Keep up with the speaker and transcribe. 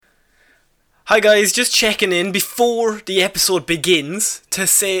Hi guys, just checking in before the episode begins to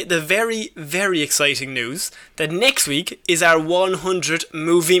say the very, very exciting news that next week is our 100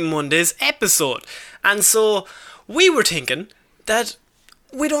 Movie Mondays episode. And so we were thinking that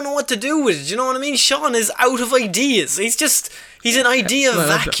we don't know what to do with it, you know what I mean? Sean is out of ideas. He's an idea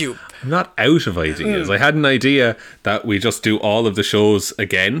vacuum. I'm not out of ideas. I had an idea that we just do all of the shows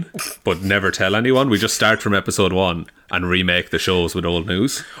again, but never tell anyone. We just start from episode 1 and remake the shows with old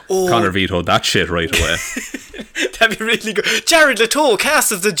news. Oh. Connor vetoed that shit right away. That'd be really good. Jared Leto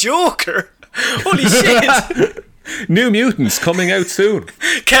cast as the Joker. Holy shit. New Mutants coming out soon.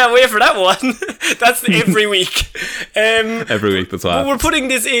 Can't wait for that one. That's every week. Every week, that's what we're putting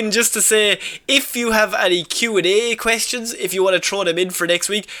this in just to say, if you have any Q&A questions, if you want to throw them in for next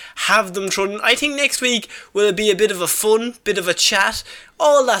week, have them thrown in. I think next week will be a bit of a fun, bit of a chat,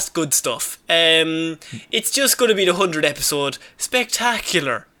 all that good stuff. It's just going to be the 100th episode.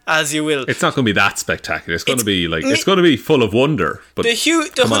 Spectacular, as you will. It's not going to be that spectacular. It's going to be like, it's going to be full of wonder. But the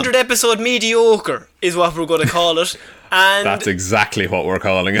 100th episode mediocre is what we're going to call it. And that's exactly what we're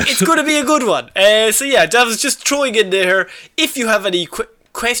calling it. It's going to be a good one. So yeah, that was just throwing in there. If you have any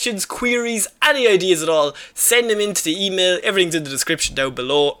questions, queries, any ideas at all, send them into the email. Everything's in the description down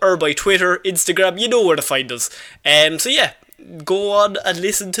below, or by Twitter, Instagram. You know where to find us. So yeah, go on and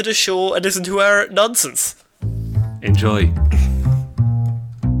listen to the show and listen to our nonsense. Enjoy.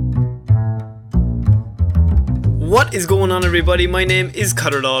 What is going on, everybody? My name is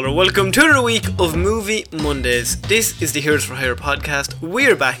Conor Lawler. Welcome to another week of Movie Mondays. This is the Heroes for Hire podcast.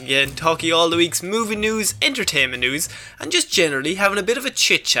 We're back again, talking all the week's movie news, entertainment news, and just generally having a bit of a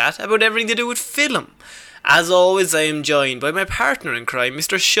chit-chat about everything to do with film. As always, I am joined by my partner in crime,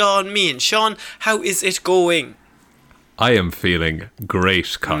 Mr. Sean Meehan. Sean, how is it going? I am feeling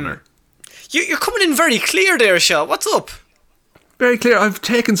great, Connor. You're coming in very clear there, Sean. What's up? Very clear. I've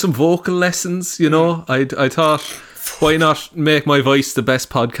taken some vocal lessons, you know. I thought, why not make my voice the best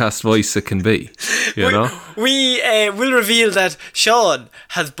podcast voice it can be, you know? We will reveal that Sean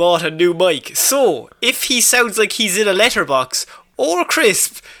has bought a new mic. So, if he sounds like he's in a letterbox or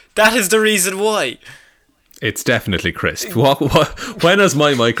crisp, that is the reason why. It's definitely crisp. When has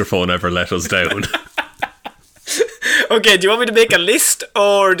my microphone ever let us down? Okay, do you want me to make a list,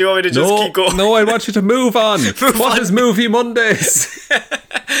 or do you want me to just keep going? No, I want you to move on. What is Movie Mondays?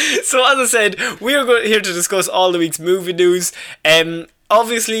 So, as I said, we are here to discuss all the week's movie news.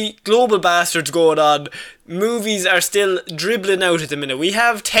 Obviously, global bastards going on. Movies are still dribbling out at the minute. We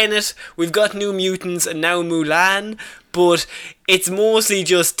have Tenet, we've got New Mutants, and now Mulan, but it's mostly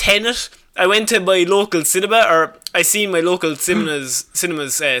just Tenet. I went to my local cinema, or I seen my local cinemas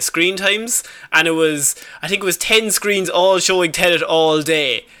screen times, and I think it was 10 screens all showing Tenet all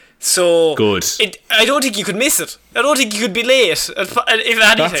day. So good. I don't think you could miss it. I don't think you could be late, if anything.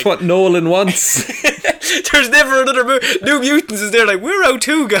 That's what Nolan wants. There's never another New Mutants is there like, we're out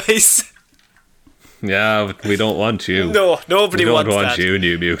too, guys. Yeah, but we don't want you. No, nobody wants that. We don't want you,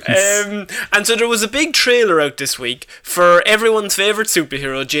 New Mutants. And so there was a big trailer out this week for everyone's favourite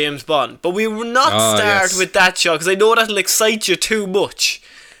superhero, James Bond. But we will not start with that, Sean, because I know that'll excite you too much.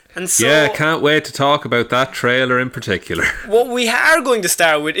 And so, yeah, can't wait to talk about that trailer in particular. What we are going to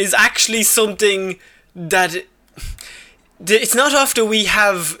start with is actually something that... It's not often we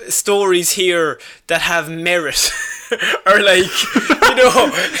have stories here that have merit. Or like,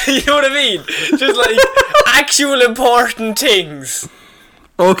 you know what I mean? Just like actual important things.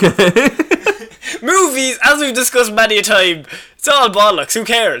 Okay. Movies, as we've discussed many a time, it's all bollocks, who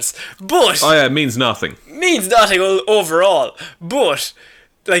cares? But oh yeah, it means nothing. Means nothing overall. But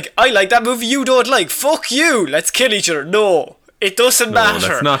like, I like that movie you don't like. Fuck you, let's kill each other. No. It doesn't matter.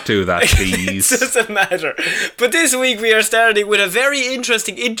 Let's not do that, please. It doesn't matter. But this week we are starting with a very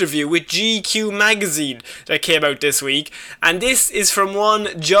interesting interview with GQ magazine that came out this week. And this is from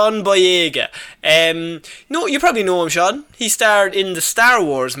one John Boyega. No, you probably know him, Sean. He starred in the Star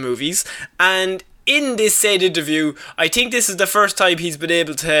Wars movies. And in this said interview, I think this is the first time he's been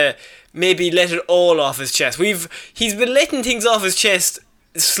able to maybe let it all off his chest. He's been letting things off his chest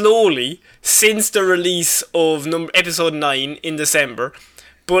slowly since the release of episode 9 in December,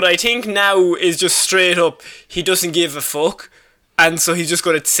 but I think now is just straight up he doesn't give a fuck, and so he's just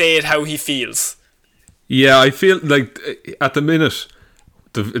going to say it how he feels. Yeah, I feel like at the minute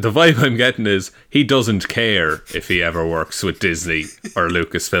the vibe I'm getting is he doesn't care if he ever works with Disney or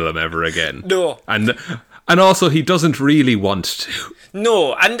Lucasfilm ever again. No. And also he doesn't really want to.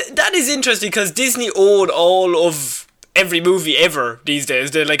 No, and that is interesting because Disney own all of every movie ever these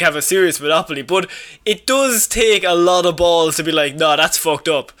days. They like have a serious monopoly, but it does take a lot of balls to be like, no, that's fucked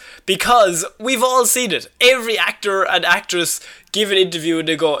up, because we've all seen it. Every actor and actress give an interview and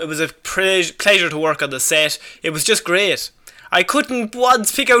they go, it was a pleasure to work on the set. It was just great. I couldn't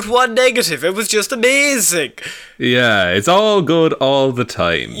once pick out one negative. It was just amazing. Yeah, it's all good all the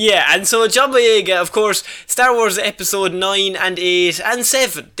time. Yeah, and so John Boyega, of course, Star Wars Episode 9 and 8 and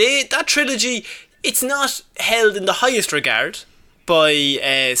 7, that trilogy, it's not held in the highest regard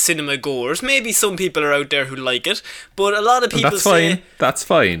by cinema goers. Maybe some people are out there who like it, but a lot of people say... That's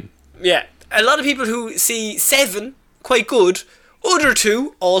fine. Yeah, a lot of people who see 7, quite good, other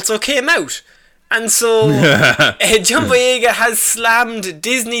 2 also came out. And so, John Boyega has slammed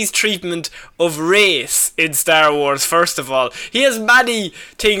Disney's treatment of race in Star Wars, first of all. He has many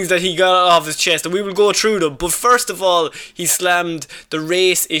things that he got off his chest, and we will go through them. But first of all, he slammed the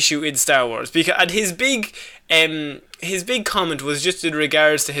race issue in Star Wars. And his big comment was just in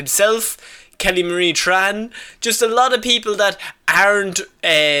regards to himself, Kelly Marie Tran, just a lot of people that aren't,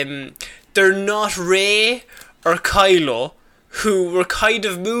 they're not Rey or Kylo, who were kind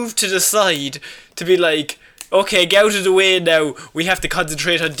of moved to the side to be like, okay, get out of the way now, we have to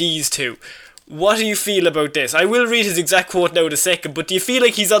concentrate on these two. What do you feel about this? I will read his exact quote now in a second, but do you feel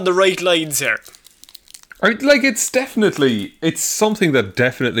like he's on the right lines here? Like, it's something that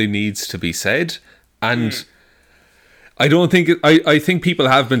definitely needs to be said, and I don't think I think people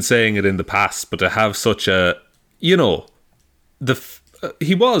have been saying it in the past, but to have such a, you know,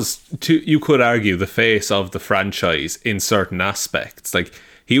 he was, you could argue, the face of the franchise in certain aspects. Like,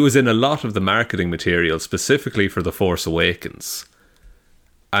 he was in a lot of the marketing material specifically for The Force Awakens.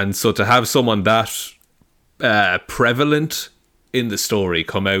 And so to have someone that prevalent in the story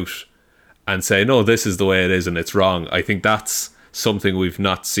come out and say, no, this is the way it is and it's wrong, I think that's something we've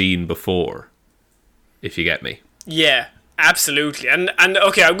not seen before, if you get me. Yeah, absolutely. And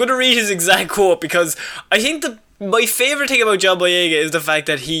okay, I'm going to read his exact quote, because I think my favourite thing about John Boyega is the fact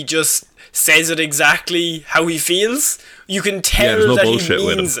that he just says it exactly how he feels. You can tell that he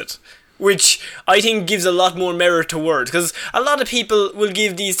means it, which I think gives a lot more merit to words, because a lot of people will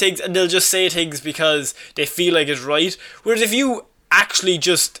give these things and they'll just say things because they feel like it's right, whereas if you actually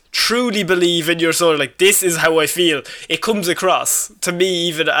just truly believe in your soul, like, this is how I feel, it comes across to me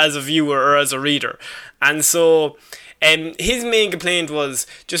even as a viewer or as a reader. And so his main complaint was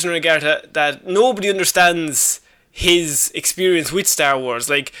just in regard to that nobody understands his experience with Star Wars.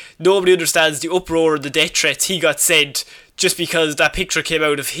 Like, nobody understands the uproar, the death threats he got sent just because that picture came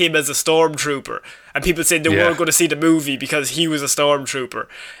out of him as a stormtrooper, and people said they weren't going to see the movie because he was a stormtrooper.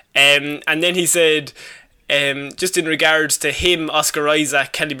 And then he said, just in regards to him, Oscar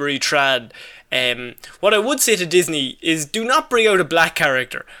Isaac, Kelly Marie Tran, what I would say to Disney is, do not bring out a black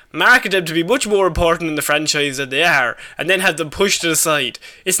character. Market them to be much more important in the franchise than they are, and then have them pushed to the side.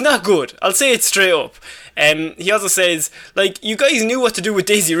 It's not good. I'll say it straight up. He also says, like, you guys knew what to do with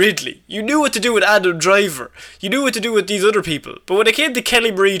Daisy Ridley. You knew what to do with Adam Driver. You knew what to do with these other people. But when it came to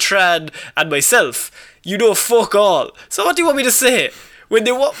Kelly Marie Tran and myself, you know fuck all. So what do you want me to say? When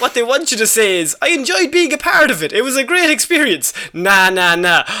what they want you to say is, I enjoyed being a part of it. It was a great experience. Nah.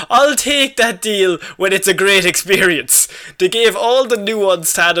 I'll take that deal when it's a great experience. They gave all the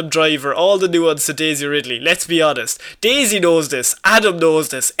nuance to Adam Driver, all the nuance to Daisy Ridley. Let's be honest. Daisy knows this. Adam knows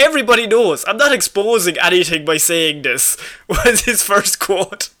this. Everybody knows. I'm not exposing anything by saying this, was his first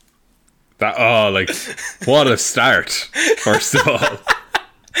quote. What a start, first of all.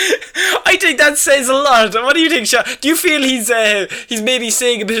 I think that says a lot. What do you think, Sean? Do you feel he's maybe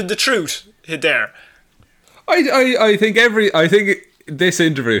saying a bit of the truth there? I think this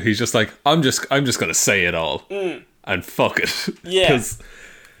interview, he's just like, I'm just gonna say it all and fuck it. Yeah.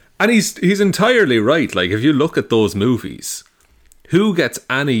 And he's entirely right. Like, if you look at those movies, who gets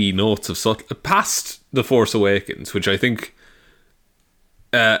any notes of past The Force Awakens, which I think,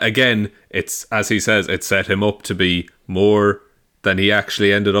 again, it's, as he says, it set him up to be more than he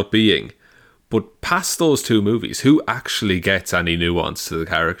actually ended up being. But past those two movies, who actually gets any nuance to the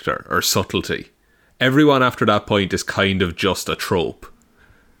character or subtlety? Everyone after that point is kind of just a trope.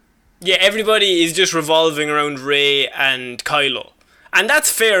 Yeah, everybody is just revolving around Rey and Kylo. And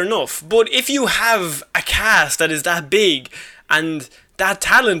that's fair enough. But if you have a cast that is that big and that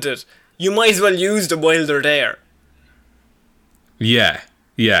talented, you might as well use them while they're there. Yeah.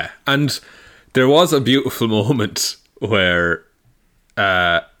 And there was a beautiful moment where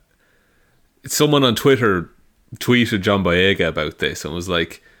someone on Twitter tweeted John Boyega about this and was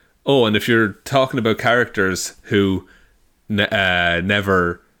like, oh, and if you're talking about characters who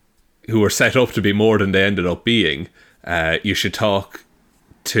were set up to be more than they ended up being, you should talk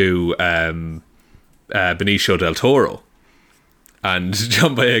to Benicio del Toro. And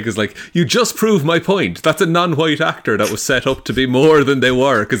John Boyega's like, you just proved my point. That's a non-white actor that was set up to be more than they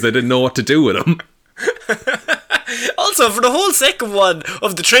were because they didn't know what to do with him. Also, for the whole second one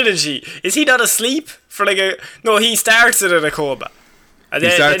of the trilogy, is he not asleep? No, he starts it in a coma. And he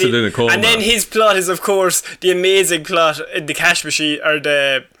starts it in a coma. And then his plot is, of course, the amazing plot in the cash machine, or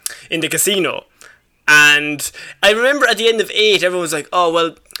in the casino. And I remember at the end of 8, everyone was like, oh,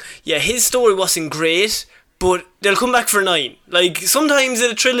 well, yeah, his story wasn't great, but they'll come back for 9. Like, sometimes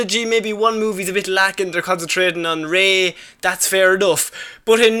in a trilogy, maybe one movie's a bit lacking, they're concentrating on Ray, that's fair enough.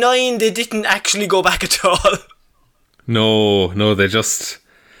 But in 9, they didn't actually go back at all. No, they just...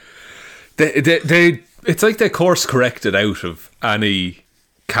 They it's like they course corrected out of any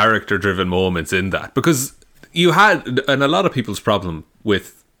character-driven moments in that. Because you had... And a lot of people's problem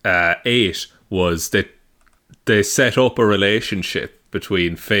with 8 was that they set up a relationship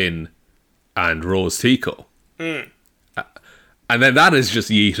between Finn and Rose Tico. And then that is just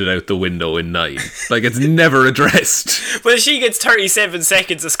yeeted out the window in 9. Like, it's never addressed. Well, she gets 37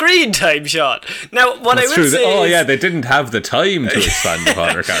 seconds of screen time, Sean. Now, what That's I will true. say yeah, they didn't have the time to expand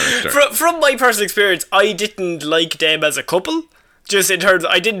upon her character. From my personal experience, I didn't like them as a couple. Just in terms,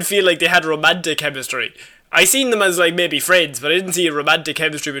 I didn't feel like they had romantic chemistry. I seen them as, like, maybe friends, but I didn't see a romantic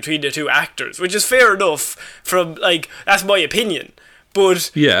chemistry between the two actors, which is fair enough from, like, that's my opinion.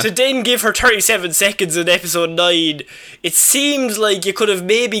 But to then give her 37 seconds in episode 9, it seems like you could have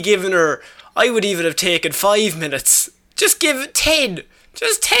maybe given her, I would even have taken 5 minutes. Just give it 10.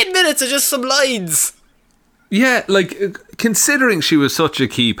 Just 10 minutes of just some lines. Yeah, like, considering she was such a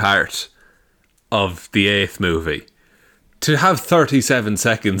key part of the 8th movie, to have 37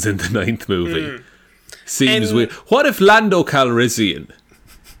 seconds in the 9th movie seems weird. What if Lando Calrissian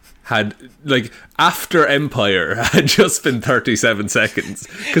had, like, after Empire had just been 37 seconds?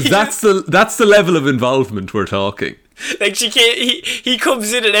 Because that's the level of involvement we're talking. Like, he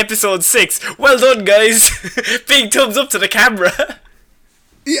comes in episode 6. Well done, guys. Big thumbs up to the camera.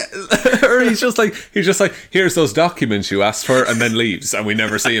 Yeah, or he's just like, here's those documents you asked for, and then leaves, and we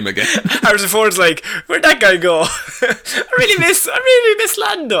never see him again. Harrison Ford's like, where'd that guy go? I really miss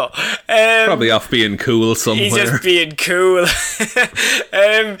Lando. Probably off being cool somewhere. He's just being cool.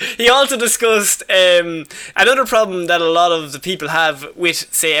 He also discussed another problem that a lot of the people have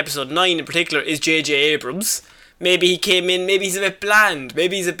with, say, episode 9 in particular, is J.J. Abrams. Maybe he came in, maybe he's a bit bland,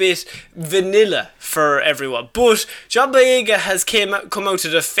 maybe he's a bit vanilla for everyone. But John Boyega has come out to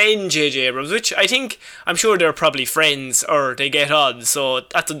defend J.J. Abrams, which I'm sure they're probably friends or they get on, so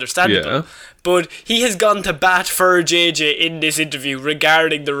that's understandable. Yeah. But he has gone to bat for J.J. in this interview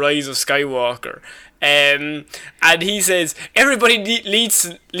regarding the rise of Skywalker. And he says, everybody needs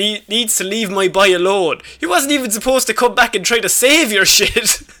to leave my boy alone. He wasn't even supposed to come back and try to save your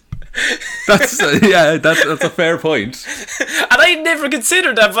shit. That's a fair point. And I never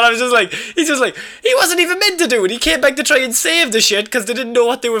considered that, but I was just like, he wasn't even meant to do it. He came back to try and save the shit because they didn't know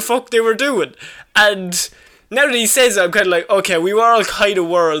what they were doing. And now that he says it, I'm kind of like, okay, we were all kind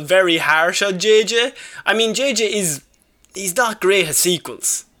of very harsh on JJ. I mean, JJ he's not great at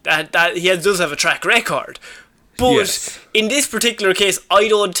sequels. That he does have a track record. But in this particular case, I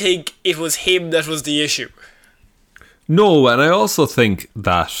don't think it was him that was the issue. No, and I also think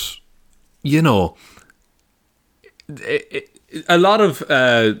that, you know, a lot of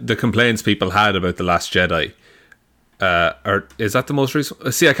the complaints people had about The Last Jedi, or is that the most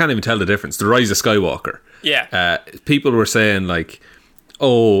recent? See, I can't even tell the difference. The Rise of Skywalker. Yeah. People were saying, like,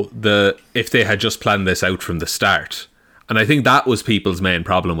 if they had just planned this out from the start. And I think that was people's main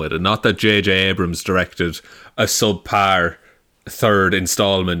problem with it. Not that J.J. Abrams directed a subpar third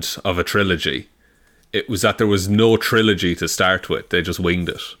installment of a trilogy. It was that there was no trilogy to start with. They just winged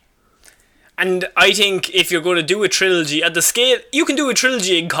it. And I think if you're going to do a trilogy at the scale, you can do a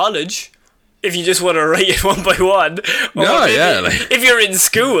trilogy in college if you just want to write it one by one. If you're in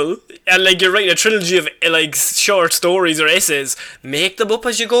school and like you're writing a trilogy of like short stories or essays, make them up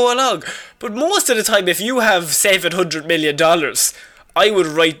as you go along. But most of the time, if you have $700 million, I would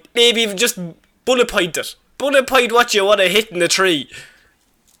write, maybe just bullet point it. Bullet point what you want to hit in the tree.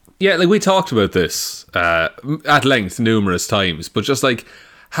 Yeah, like we talked about this at length numerous times, but just like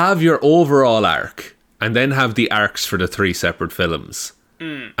have your overall arc and then have the arcs for the 3 separate films,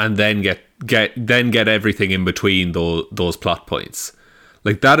 and then get everything in between those plot points.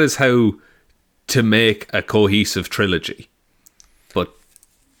 Like that is how to make a cohesive trilogy, but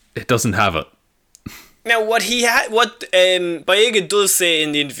it doesn't have it. Now, what Boyega does say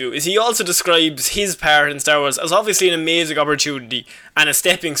in the interview is he also describes his part in Star Wars as obviously an amazing opportunity and a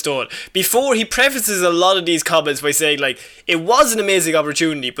stepping stone. Before, he prefaces a lot of these comments by saying, like, it was an amazing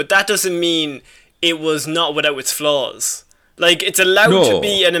opportunity, but that doesn't mean it was not without its flaws. Like, it's allowed to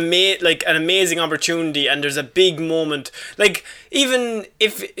be an amazing opportunity, and there's a big moment. Like, even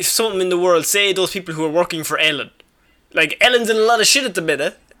if something in the world, say those people who are working for Ellen. Like, Ellen's in a lot of shit at the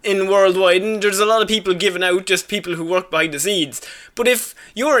minute in worldwide, and there's a lot of people giving out, just people who work behind the scenes. But if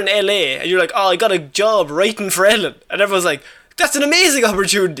you're in LA and you're like, oh, I got a job writing for Ellen, and everyone's like, that's an amazing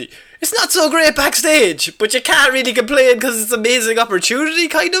opportunity. It's not so great backstage, but you can't really complain because it's an amazing opportunity,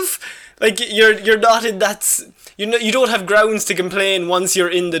 kind of. Like, you're not in that... You don't have grounds to complain once you're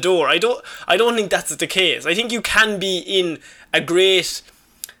in the door. I don't think that's the case. I think you can be in a great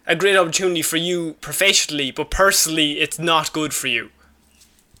opportunity for you professionally, but personally, it's not good for you.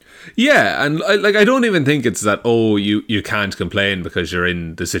 Yeah, and I don't even think it's that, oh, you can't complain because you're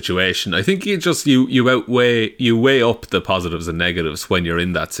in the situation. I think you weigh up the positives and negatives when you're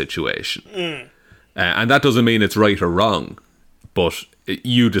in that situation. And that doesn't mean it's right or wrong, but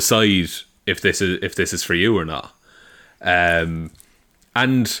you decide if this is for you or not. And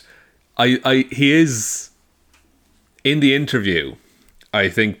he is in the interview, I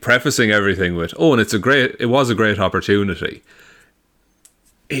think, prefacing everything with, oh, and it was a great opportunity.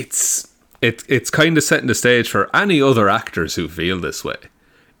 It's kind of setting the stage for any other actors who feel this way.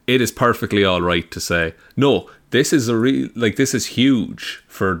 It is perfectly all right to say, no, this is this is huge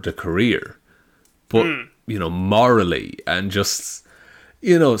for the career, but morally and just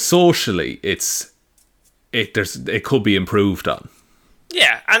socially, it could be improved on.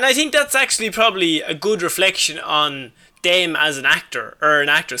 Yeah, and I think that's actually probably a good reflection on them as an actor or an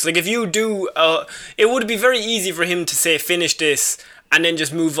actress. Like, if you do, it would be very easy for him to say, finish this and then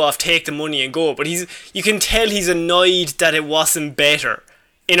just move off, take the money and go. But you can tell he's annoyed that it wasn't better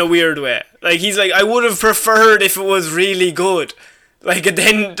in a weird way. Like, he's like, I would have preferred if it was really good. Like,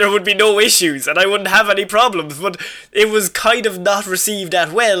 then there would be no issues and I wouldn't have any problems. But it was kind of not received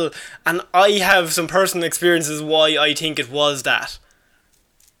that well, and I have some personal experiences why I think it was that.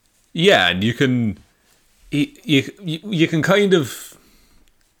 Yeah, and you can kind of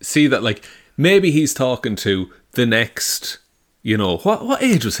see that, like, maybe he's talking to the next, what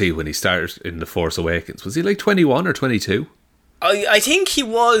age was he when he started in The Force Awakens? Was he like 21 or 22? I think he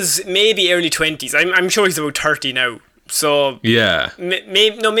was maybe early 20s. I'm sure he's about 30 now. So yeah,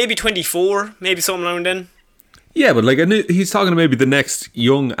 maybe 24, maybe something around then. Yeah, but like he's talking to maybe the next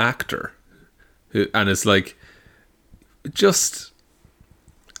young actor, and it's like, just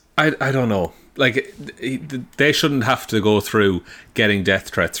I don't know. Like, they shouldn't have to go through getting death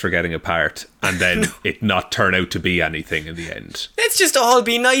threats for getting a part and then it not turn out to be anything in the end. Let's just all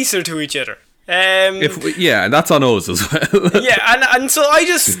be nicer to each other. And that's on us as well. Yeah, and so I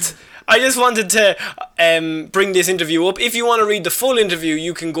just wanted to bring this interview up. If you want to read the full interview,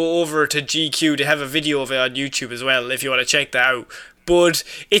 you can go over to GQ. They have a video of it on YouTube as well if you want to check that out. But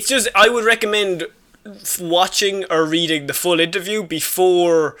it's just, I would recommend watching or reading the full interview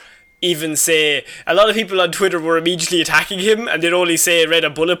before even say... A lot of people on Twitter were immediately attacking him and they'd only say read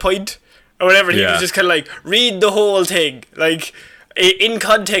a bullet point or whatever. He was just kind of like, read the whole thing. Like, in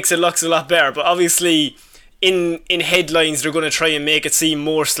context it looks a lot better, but obviously in headlines they're going to try and make it seem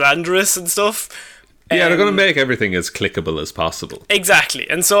more slanderous and stuff. Yeah, they're going to make everything as clickable as possible. Exactly,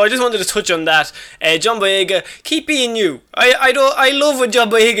 and so I just wanted to touch on that. John Boyega, keep being you. I love when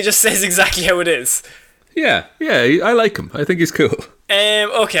John Boyega just says exactly how it is. Yeah, I like him. I think he's cool.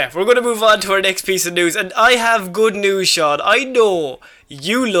 Okay, we're going to move on to our next piece of news, and I have good news, Sean. I know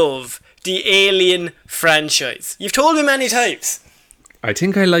you love the Alien franchise. You've told me many times. I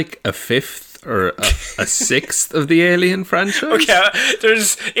think I like a fifth or a sixth of the Alien franchise. Okay,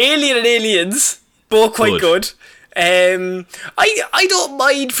 there's Alien and Aliens, both quite good. I don't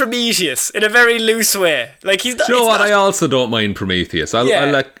mind Prometheus in a very loose way. Like, he's not. Do you know what? I also don't mind Prometheus. I'll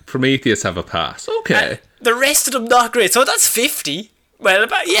let Prometheus have a pass. Okay. The rest of them not great. So that's 50. Well,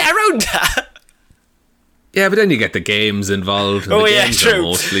 around that. Yeah, but then you get the games involved, and the games are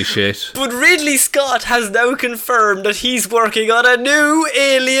mostly shit. But Ridley Scott has now confirmed that he's working on a new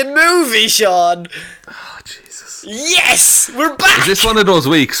Alien movie, Sean. Oh, Jesus. Yes! We're back! Is this one of those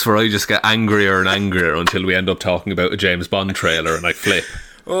weeks where I just get angrier and angrier until we end up talking about a James Bond trailer and I flip?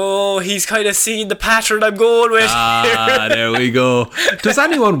 Oh, he's kind of seen the pattern I'm going with. There we go. Does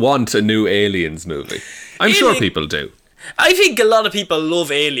anyone want a new Aliens movie? I'm sure people do. I think a lot of people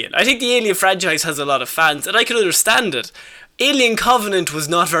love Alien. I think the Alien franchise has a lot of fans, and I can understand it. Alien Covenant was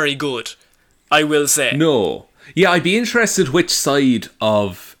not very good, I will say. No. Yeah, I'd be interested which side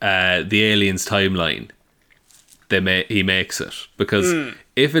of the Aliens timeline he makes it. Because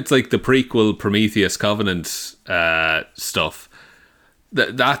if it's like the prequel Prometheus Covenant stuff,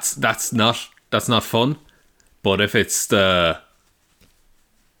 that's not fun. But if it's the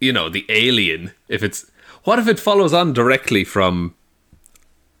the alien, what if it follows on directly from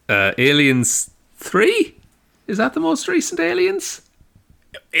Aliens 3? Is that the most recent Aliens?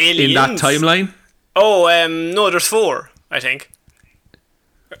 Aliens? In that timeline? Oh, no, there's 4, I think.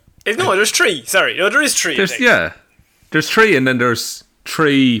 No, there's 3. Sorry, no, there is 3. Yeah, there's 3, and then there's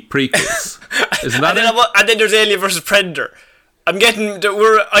 3 prequels. Isn't that and then there's Alien versus Predator.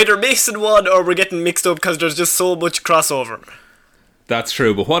 We're either mixing one or we're getting mixed up because there's just so much crossover. That's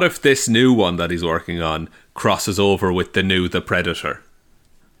true, but what if this new one that he's working on crosses over with The Predator?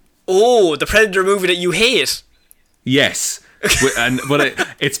 Oh, the Predator movie that you hate. Yes. But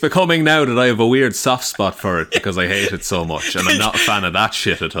it's becoming now that I have a weird soft spot for it because I hate it so much, and I'm not a fan of that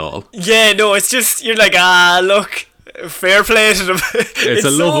shit at all. Yeah, no, it's just, you're like, look, fair play to them. It's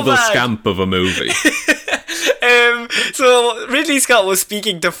a lovable scamp of a movie. So Ridley Scott was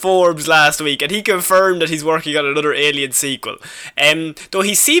speaking to Forbes last week, and he confirmed that he's working on another Alien sequel. Though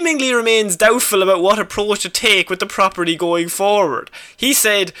he seemingly remains doubtful about what approach to take with the property going forward. He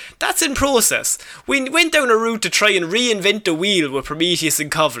said, "That's in process. We went down a route to try and reinvent the wheel with Prometheus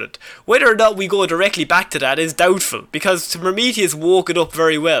and Covenant. Whether or not we go directly back to that is doubtful, because Prometheus woke it up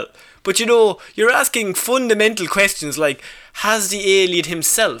very well. But you're asking fundamental questions like, has the alien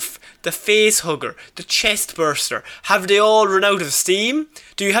himself, the face hugger, the chest burster, have they all run out of steam?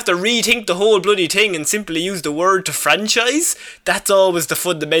 Do you have to rethink the whole bloody thing and simply use the word to franchise? That's always the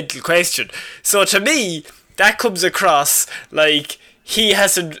fundamental question." So to me, that comes across like he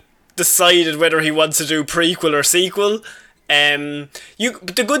hasn't decided whether he wants to do prequel or sequel.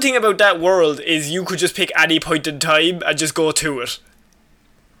 But the good thing about that world is you could just pick any point in time and just go to it.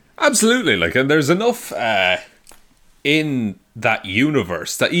 Absolutely, and there's enough in that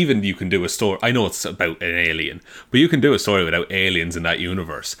universe that even you can do a story. I know it's about an alien, but you can do a story without aliens in that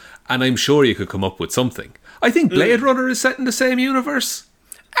universe, and I'm sure you could come up with something. I think Blade Runner is set in the same universe.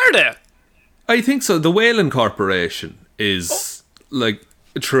 Are they? I think so. The Weyland Corporation is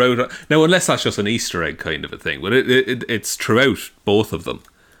throughout. Now, unless that's just an Easter egg kind of a thing, but it's throughout both of them.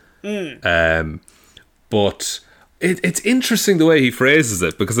 But it's interesting the way he phrases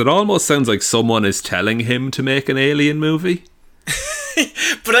it, because it almost sounds like someone is telling him to make an alien movie.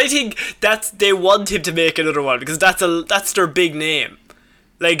 But I think they want him to make another one because that's their big name.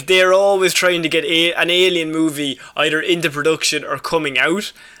 Like, they're always trying to get an alien movie either into production or coming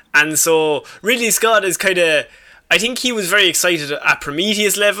out. And so Ridley Scott is kind of, I think he was very excited at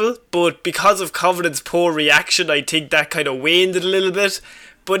Prometheus level, but because of Covenant's poor reaction, I think that kind of waned it a little bit.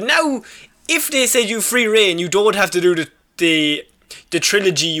 But now, if they said you free reign, you don't have to do the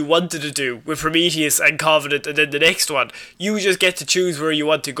trilogy you wanted to do with Prometheus and Covenant and then the next one. You just get to choose where you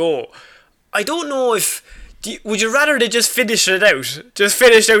want to go. I don't know if... would you rather they just finish it out? Just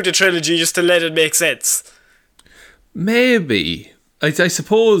finish out the trilogy just to let it make sense? Maybe. I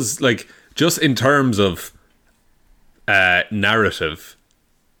suppose, just in terms of narrative,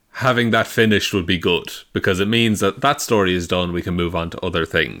 having that finished would be good, because it means that story is done, we can move on to other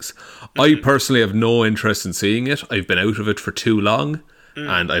things. I personally have no interest in seeing it. I've been out of it for too long,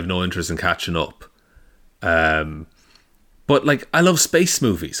 and I have no interest in catching up. But I love space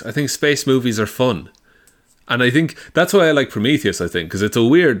movies. I think space movies are fun. And I think that's why I like Prometheus, I think, because it's a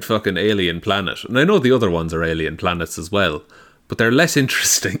weird fucking alien planet. And I know the other ones are alien planets as well, but they're less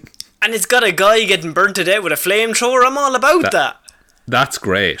interesting. And it's got a guy getting burnt to death with a flamethrower. I'm all about that. That's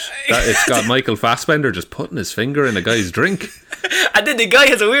great. It's got Michael Fassbender just putting his finger in a guy's drink. And then the guy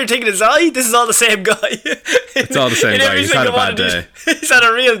has a weird thing in his eye. This is all the same guy. It's all the same guy. He's had a bad day. He's had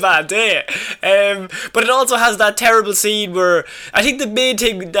a real bad day. But it also has that terrible scene where I think the main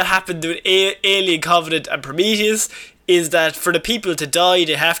thing that happened with Alien Covenant and Prometheus is that for the people to die,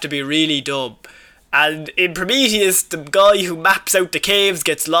 they have to be really dumb. And in Prometheus, the guy who maps out the caves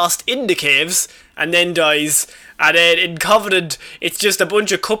gets lost in the caves and then dies. And then in Covenant, it's just a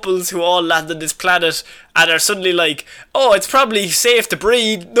bunch of couples who all land on this planet and are suddenly like, oh, it's probably safe to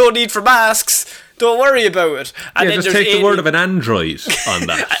breed, no need for masks, don't worry about it. And then just take the word of an android on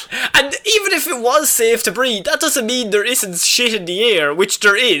that. And even if it was safe to breed, that doesn't mean there isn't shit in the air, which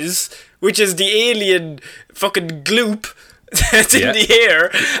there is, which is the alien fucking gloop that's in the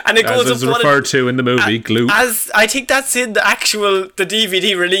air, and it goes as up referred to in the movie, gloop. As I think that's in the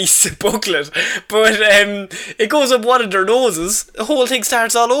DVD release booklet, but it goes up one of their noses. The whole thing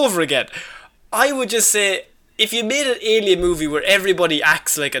starts all over again. I would just say, if you made an alien movie where everybody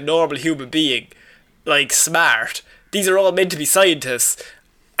acts like a normal human being, like smart, these are all meant to be scientists,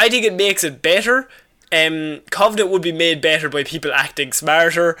 I think it makes it better. Covenant would be made better by people acting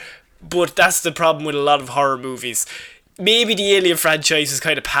smarter, but that's the problem with a lot of horror movies. Maybe the Alien franchise has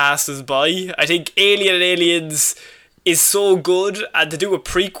kind of passed us by. I think Alien and Aliens is so good, and to do a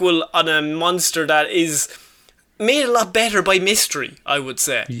prequel on a monster that is made a lot better by mystery, I would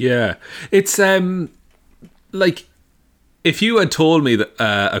say. Yeah. It's, like, if you had told me that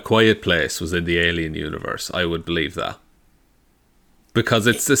A Quiet Place was in the Alien universe, I would believe that. Because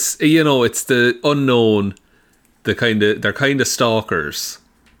it's this, you know, it's the unknown, they're kind of stalkers,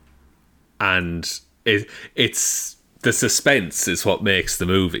 and it's the suspense is what makes the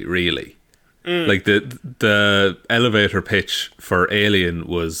movie, really. Like the elevator pitch for Alien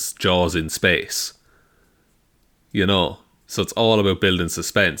was Jaws in space, you know, so it's all about building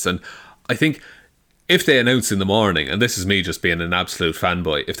suspense. And I think if they announce in the morning, and this is me just being an absolute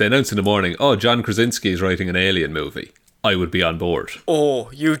fanboy, if they announce in the morning, oh, John Krasinski is writing an Alien movie, I would be on board.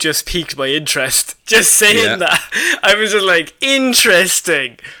 Oh, you just piqued my interest. Just saying that. I was just like,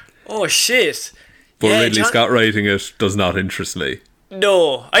 interesting. Oh, shit. But Ridley Scott writing it does not interest me.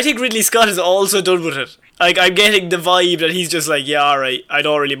 No, I think Ridley Scott is also done with it. Like, I'm getting the vibe that he's just like, yeah, alright, I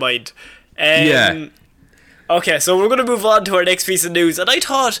don't really mind. Yeah. Okay, so we're going to move on to our next piece of news. And I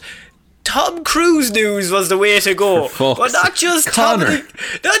thought Tom Cruise news was the way to go. But not just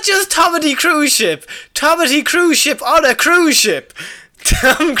Tomity cruise ship. Tomity cruise ship on a cruise ship.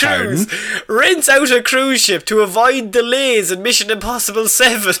 Tom Cruise rents out a cruise ship to avoid delays in Mission Impossible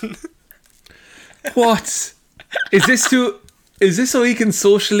 7. What? Is this so he can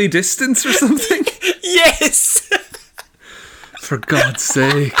socially distance or something? Yes! For God's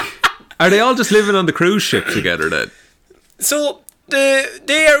sake. Are they all just living on the cruise ship together then? So,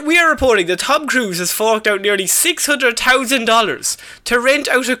 we are reporting that Tom Cruise has forked out nearly $600,000 to rent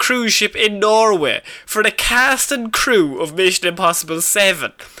out a cruise ship in Norway for the cast and crew of Mission Impossible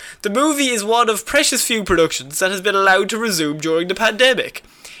 7. The movie is one of precious few productions that has been allowed to resume during the pandemic.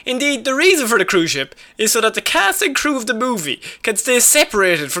 Indeed, the reason for the cruise ship is so that the cast and crew of the movie can stay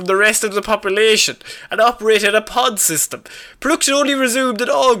separated from the rest of the population and operate in a pod system. Production only resumed in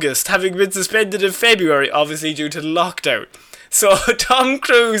August, having been suspended in February, obviously due to the lockdown. So Tom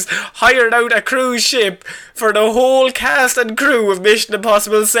Cruise hired out a cruise ship for the whole cast and crew of Mission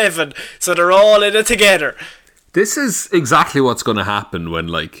Impossible 7, so they're all in it together. This is exactly what's going to happen when,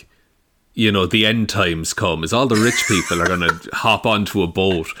 like, you know, the end times come, is all the rich people are going to hop onto a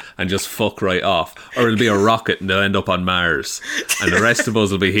boat and just fuck right off. Or it'll be a rocket and they'll end up on Mars. And the rest of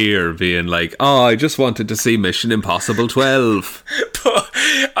us will be here being like, oh, I just wanted to see Mission Impossible 12. But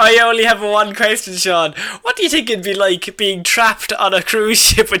I only have one question, Sean. What do you think it'd be like being trapped on a cruise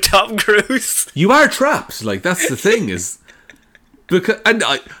ship with Tom Cruise? You are trapped. Like, that's the thing, is... Because, and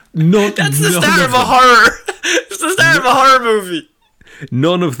that's the start of a horror. It's the start of a horror movie.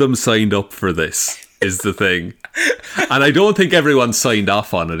 None of them signed up for this, is the thing. And I don't think everyone signed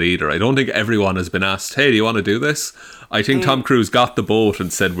off on it either. I don't think everyone has been asked, hey, do you want to do this? I think Tom Cruise got the boat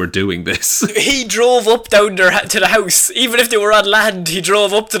and said, we're doing this. He drove up down there to the house. Even if they were on land, he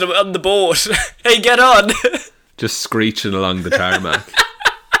drove up to them on the boat. Hey, get on. Just screeching along the tarmac.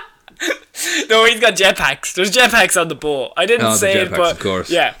 No, he's got jetpacks. There's jetpacks on the boat. I didn't say it, but... Of course.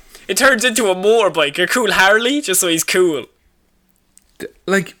 Yeah. It turns into a motorbike. A cool Harley, just so he's cool.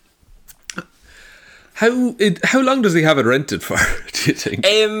 Like, how long does he have it rented for, do you think?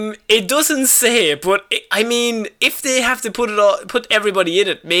 It doesn't say, but I mean, if they have to put everybody in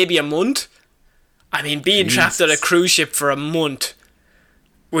it, maybe a month. I mean, being trapped on a cruise ship for a month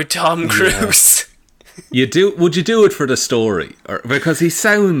with Tom Cruise. Yeah. Would you do it for the story, or because he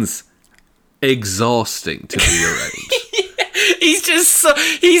sounds exhausting to be around?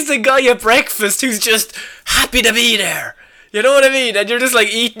 He's the guy at breakfast who's just happy to be there. You know what I mean? And you're just like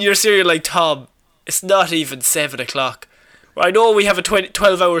eating your cereal like, Tom, it's not even 7 o'clock. I know we have a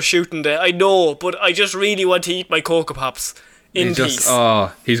 12-hour shooting day. I know, but I just really want to eat my Cocoa Pops in peace.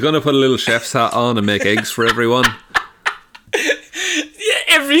 He's going to put a little chef's hat on and make eggs for everyone. Yeah,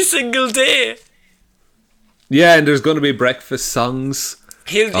 every single day. Yeah, and there's going to be breakfast songs.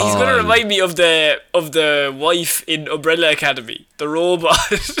 He's going to remind me of the wife in Umbrella Academy, the robot.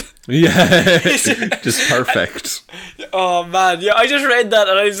 Yeah, just perfect. Oh man, yeah, I just read that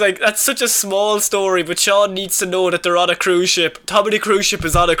and I was like, that's such a small story, but Sean needs to know that they're on a cruise ship. Tommy cruise ship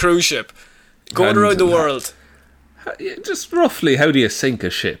is on a cruise ship, going around the world. Just roughly, how do you sink a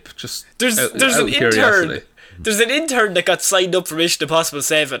ship? Just there's an intern. There's an intern that got signed up for Mission Impossible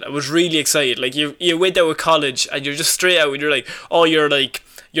 7 and was really excited. Like, you went out of college and you're just straight out and you're like, oh, you're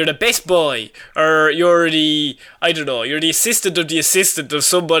the best boy, or you're the assistant of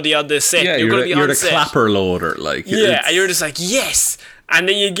somebody on the set. Yeah, you're the clapper loader, like. Yeah, and you're just like, yes. And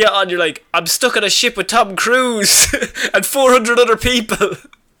then you get on, you're like, I'm stuck on a ship with Tom Cruise and 400 other people.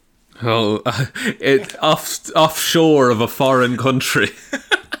 Oh, offshore of a foreign country.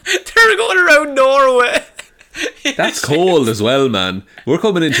 They're going around Norway. That's cold as well, man. We're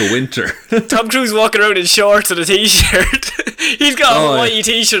coming into winter. Tom Cruise walking around in shorts and a t-shirt. He's got a Hawaii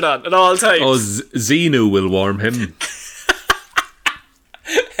t-shirt on at all times. Oh, Xenu will warm him.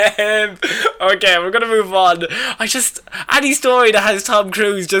 Okay, we're gonna move on. Any story that has Tom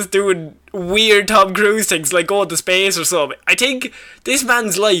Cruise just doing weird Tom Cruise things, like going to space or something. I think this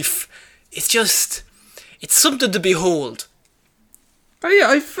man's life, it's something to behold.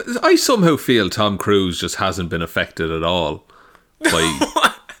 I somehow feel Tom Cruise just hasn't been affected at all by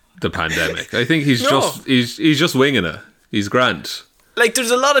the pandemic. I think he's just winging it. He's grand. Like,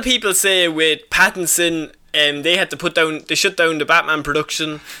 there's a lot of people say with Pattinson, they had to shut down the Batman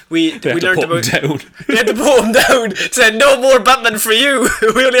production. They had to put him down. Said no more Batman for you.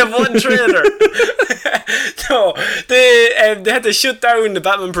 We only have one trailer. No, they had to shut down the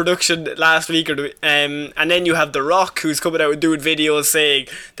Batman production last week, and then you have The Rock, who's coming out and doing videos saying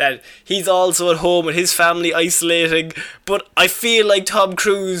that he's also at home with his family isolating. But I feel like Tom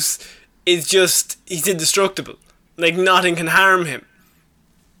Cruise he's indestructible. Like, nothing can harm him.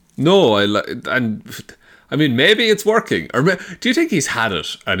 No, I mean, maybe it's working. Or do you think he's had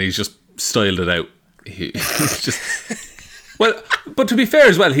it and he's just styled it out? He's just... Well, but to be fair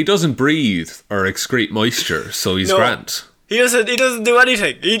as well, he doesn't breathe or excrete moisture, so he's grand. He doesn't do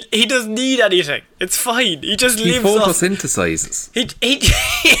anything. He doesn't need anything. It's fine. He just lives off... He photosynthesizes.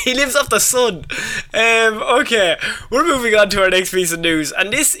 He lives off the sun. Okay, we're moving on to our next piece of news,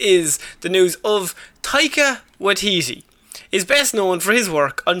 and this is the news of Taika Waititi. Is best known for his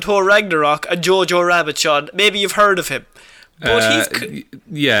work on Thor Ragnarok and Jojo Rabbit, Sean. Maybe you've heard of him. But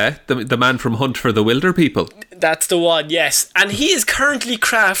the man from Hunt for the Wilder People. That's the one, yes. And he is currently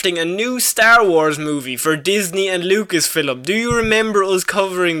crafting a new Star Wars movie for Disney and Lucasfilm. Do you remember us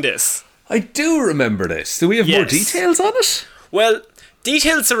covering this? I do remember this. Do we have more details on it? Well,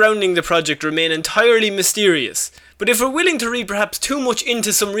 details surrounding the project remain entirely mysterious. But if we're willing to read perhaps too much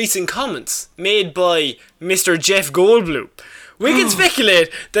into some recent comments made by Mr. Jeff Goldblum, we can speculate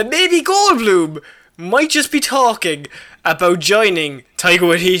that maybe Goldblum might just be talking about joining Taika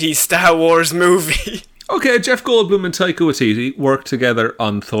Waititi's Star Wars movie. Okay, Jeff Goldblum and Taika Waititi work together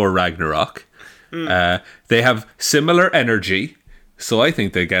on Thor Ragnarok. They have similar energy, so I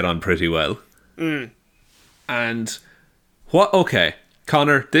think they get on pretty well. And okay,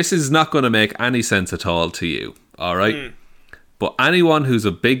 Connor, this is not going to make any sense at all to you. All right, but anyone who's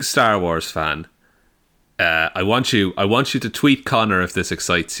a big Star Wars fan, I want you to tweet Connor if this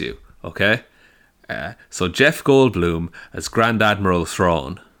excites you. Okay, so Jeff Goldblum as Grand Admiral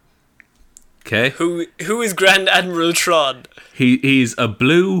Thrawn. Okay, who is Grand Admiral Thrawn? He's a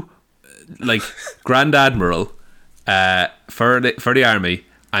blue, like, Grand Admiral, for the army,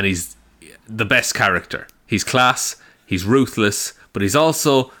 and he's the best character. He's class. He's ruthless, but he's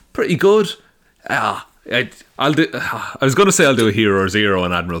also pretty good. I was going to say I'll do a Hero Zero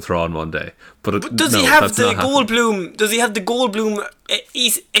on Admiral Thrawn one day, but does he have the Goldblum? Does he have the Goldblum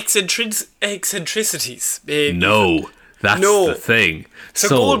eccentricities? No, that's the thing. So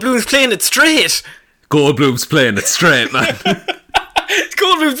Goldblum's playing it straight. Goldblum's playing it straight, man.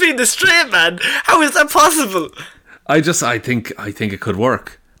 Goldblum's playing it straight, man. How is that possible? I think it could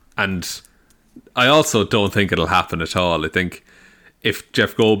work, and I also don't think it'll happen at all. I think if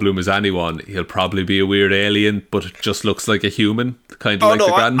Jeff Goldblum is anyone, he'll probably be a weird alien, but it just looks like a human, kind of like the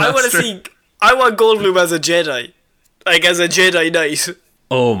Grandmaster. I want Goldblum as a Jedi, like as a Jedi Knight.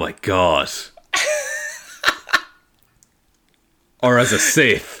 Oh my god! Or as a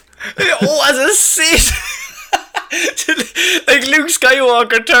Sith. Oh, as a Sith. Like Luke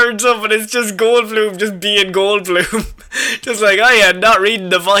Skywalker turns up and it's just Goldblum just being Goldblum. Just like, I am not reading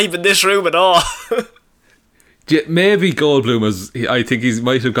the vibe in this room at all. Maybe Goldblum I think he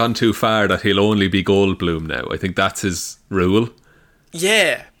might have gone too far that he'll only be Goldblum now. I think that's his rule.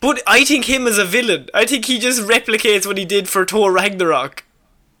 Yeah, but I think him as a villain, I think he just replicates what he did for Thor Ragnarok.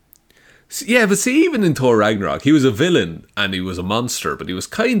 Yeah, but see, even in Thor Ragnarok, he was a villain and he was a monster, but he was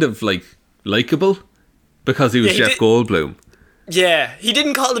kind of like likeable because he was Jeff Goldblum. Yeah, he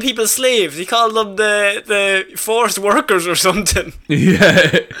didn't call the people slaves. He called them the forced workers or something.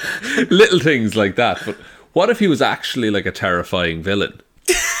 Yeah, little things like that. But what if he was actually like a terrifying villain?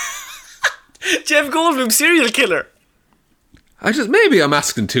 Jeff Goldblum, serial killer. Maybe I'm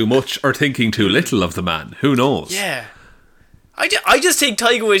asking too much or thinking too little of the man. Who knows? Yeah. I just think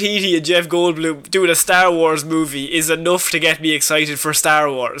Taika Waititi and Jeff Goldblum doing a Star Wars movie is enough to get me excited for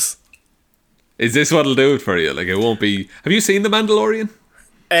Star Wars. Is this what'll do it for you? Like, it won't be... Have you seen The Mandalorian?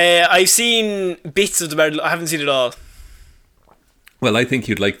 I've seen bits of The Mandalorian. I haven't seen it all. Well, I think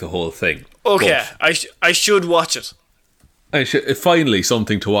you'd like the whole thing. Okay, I should watch it. Finally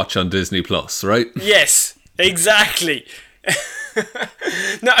something to watch on Disney Plus, right? Yes. Exactly.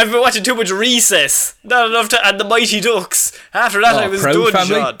 No, I've been watching too much Recess. Not enough to and the Mighty Ducks. After that, I was Proud good,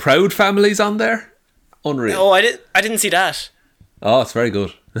 Family? Sean. Proud Family's on there? Unreal. Oh, I didn't see that. Oh, it's very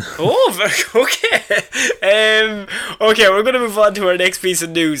good. Oh, very okay. Okay, we're going to move on to our next piece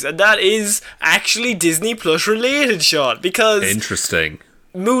of news, and that is actually Disney Plus related, Sean, because Interesting.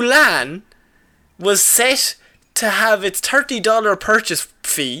 Mulan was set to have its $30 purchase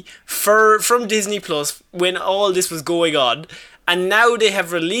fee from Disney Plus when all this was going on, and now they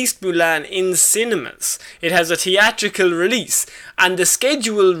have released Mulan in cinemas. It has a theatrical release, and the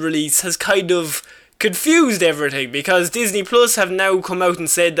scheduled release has kind of confused everything because Disney Plus have now come out and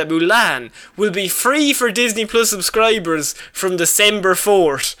said that Mulan will be free for Disney Plus subscribers from December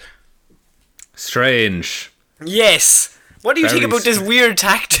 4th. Strange. Yes. What do you think Very about this weird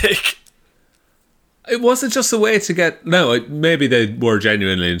tactic? It wasn't just a way to get... No, maybe they were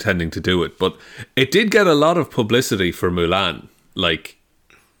genuinely intending to do it, but it did get a lot of publicity for Mulan. Like,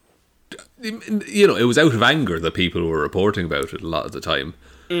 you know, it was out of anger that people were reporting about it a lot of the time.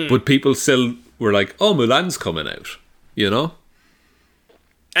 But people still were like, oh, Mulan's coming out, you know?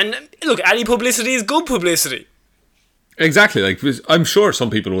 And look, any publicity is good publicity. Exactly. Like, I'm sure some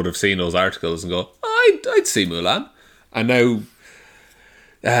people would have seen those articles and go, I'd see Mulan. And now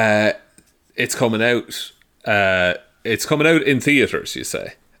it's coming out. It's coming out in theatres, you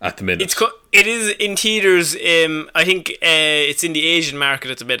say, at the minute. It is in theatres. I think it's in the Asian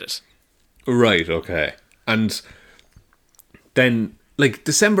market at the minute. Right. Okay. And then, like,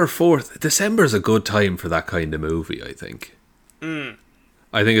 December 4th. December's a good time for that kind of movie, I think.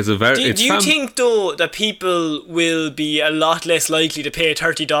 I think it's a very... Do you think, though, that people will be a lot less likely to pay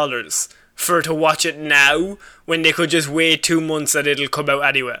 $30 to watch it now when they could just wait 2 months and it'll come out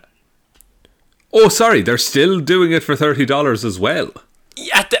anyway? Oh, sorry, they're still doing it for $30 as well.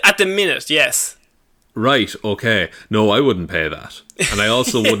 At the minute, yes. Right, okay. No, I wouldn't pay that. And I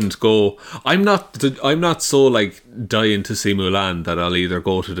also wouldn't go... I'm not so, like, dying to see Mulan that I'll either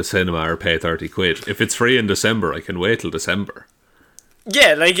go to the cinema or pay 30 quid. If it's free in December, I can wait till December.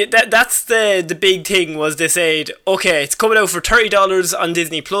 Yeah, like, that's the big thing was they said, okay, it's coming out for $30 on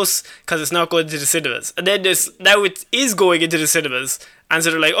Disney Plus because it's not going to the cinemas. And then now it is going into the cinemas, and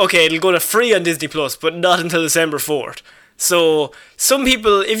so they're like, okay, it'll go to free on Disney Plus, but not until December 4th. So some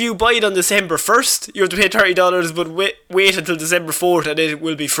people, if you buy it on December 1st, you have to pay $30, but wait until December 4th and it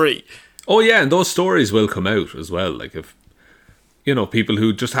will be free. Oh yeah, and those stories will come out as well. Like, if, you know, people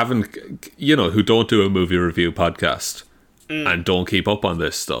who just haven't, you know, who don't do a movie review podcast and don't keep up on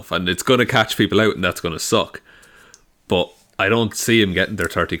this stuff, and it's going to catch people out, and that's going to suck. But I don't see them getting their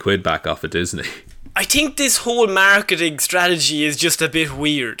 30 quid back off of Disney. I think this whole marketing strategy is just a bit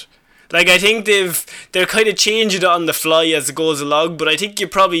weird. Like, I think they're kind of changing it on the fly as it goes along, but I think you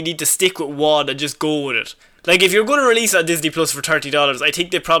probably need to stick with one and just go with it. Like, if you're going to release on Disney Plus for $30, I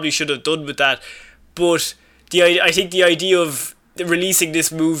think they probably should have done with that. But I think the idea of releasing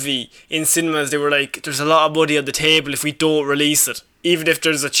this movie in cinemas, they were like, there's a lot of money on the table if we don't release it, even if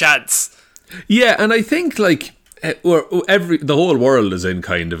there's a chance. Yeah, and I think, like, the whole world is in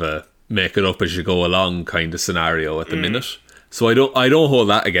kind of a make it up as you go along kind of scenario at the minute. So I don't hold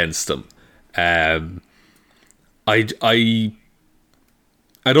that against them. I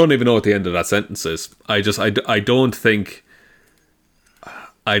don't even know what the end of that sentence is. I don't think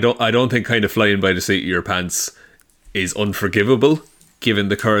kind of flying by the seat of your pants is unforgivable given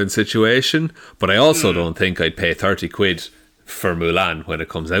the current situation. But I also don't think I'd pay 30 quid for Mulan when it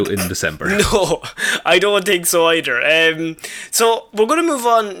comes out in December. No, I don't think so either. So we're going to move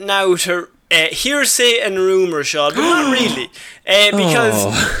on now to hearsay and rumour, Sean, but not really,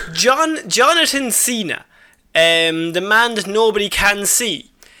 because Jonathan Cena, the man that nobody can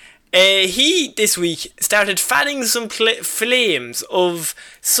see, he this week started fanning some flames of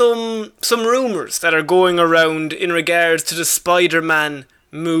some rumours that are going around in regards to the Spider-Man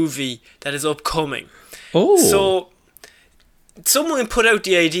movie that is upcoming. Oh, so someone put out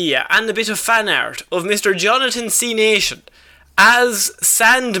the idea and a bit of fan art of Mr. Jonathan C. Nation as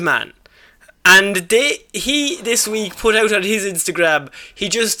Sandman. And he this week put out on his Instagram, he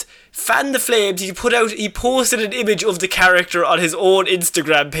just fanned the flames. He posted an image of the character on his own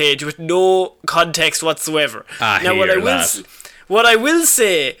Instagram page with no context whatsoever. Now, what I will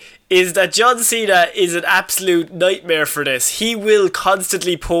say is that John Cena is an absolute nightmare for this. He will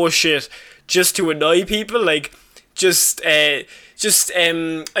constantly post shit just to annoy people, like I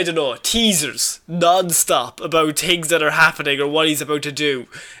don't know, teasers non-stop about things that are happening or what he's about to do.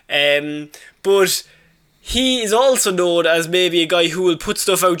 But he is also known as maybe a guy who will put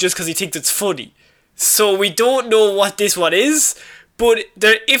stuff out just because he thinks it's funny. So we don't know what this one is, But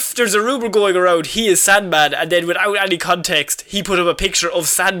if there's a rumour going around, he is Sandman, and then without any context, he put up a picture of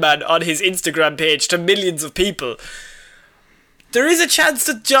Sandman on his Instagram page to millions of people. There is a chance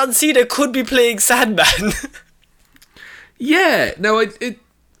that John Cena could be playing Sandman. Yeah. Now,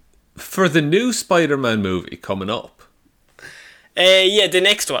 for the new Spider-Man movie coming up. Yeah, the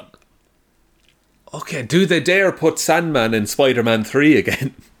next one. Okay, do they dare put Sandman in Spider-Man 3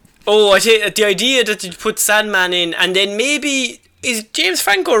 again? Oh, I think the idea that you put Sandman in, and then maybe is James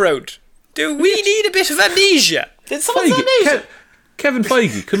Franco around? Do we need a bit of amnesia? Did someone say amnesia? Kevin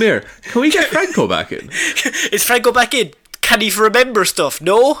Feige, come here. Can we get Franco back in? Is Franco back in? Can he remember stuff?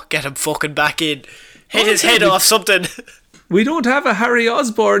 No? Get him fucking back in. Hit his head off something. We don't have a Harry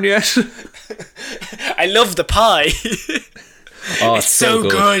Osborn yet. I love the pie. Oh, it's so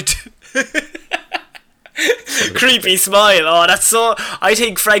good. Creepy smile. Oh, that's so. I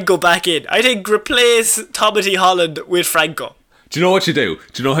think Franco back in. I think replace Timothy Holland with Franco. Do you know what you do?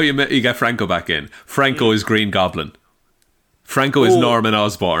 Do you know how you get Franco back in? Franco is Green Goblin. Franco is Norman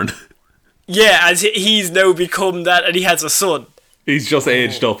Osborn. Yeah, as he's now become that, and he has a son. He's just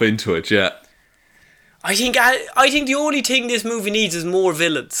aged up into it. Yeah. I think the only thing this movie needs is more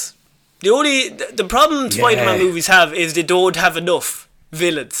villains. The problem Spider-Man movies have is they don't have enough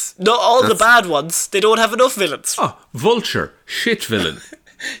villains. Not all the bad ones. They don't have enough villains. Oh, Vulture, shit villain.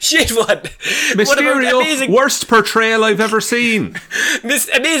 Shit one. Mysterio, worst portrayal I've ever seen.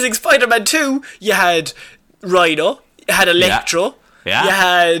 Amazing Spider-Man 2. You had Rhino. You had Electro. Yeah. You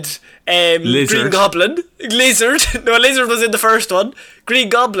had Green Goblin. Lizard. No, Lizard was in the first one. Green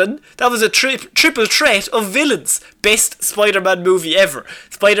Goblin. That was a triple threat of villains. Best Spider-Man movie ever.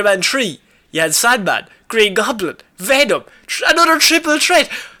 Spider-Man 3. You had Sandman, Green Goblin, Venom. Another triple threat.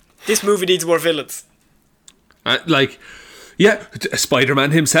 This movie needs more villains.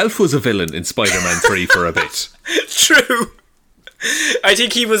 Spider-Man himself was a villain in Spider-Man 3 for a bit. True. I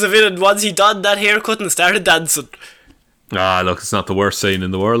think he was a villain once he donned that haircut and started dancing. Ah, look, it's not the worst scene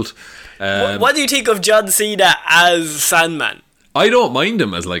in the world. What do you think of John Cena as Sandman? I don't mind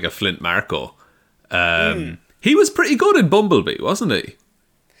him as like a Flint Marko. He was pretty good in Bumblebee, wasn't he?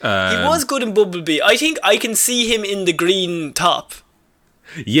 He was good in Bumblebee. I think I can see him in the green top.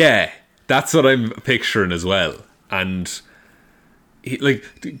 Yeah, that's what I'm picturing as well. And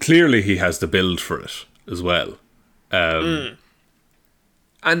clearly he has the build for it as well. And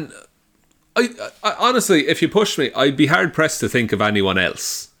I honestly, if you push me, I'd be hard pressed to think of anyone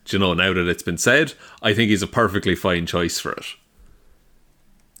else. Do you know, now that it's been said, I think he's a perfectly fine choice for it.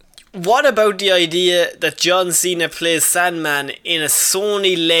 What about the idea that John Cena plays Sandman in a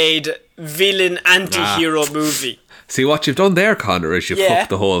Sony-led villain anti-hero movie? See, what you've done there, Connor, is you've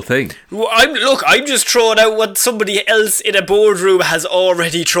fucked the whole thing. Well, I'm just throwing out what somebody else in a boardroom has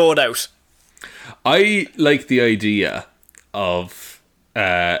already thrown out. I like the idea of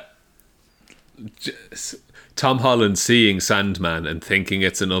Tom Holland seeing Sandman and thinking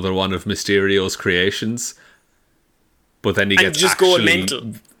it's another one of Mysterio's creations, but then he gets just going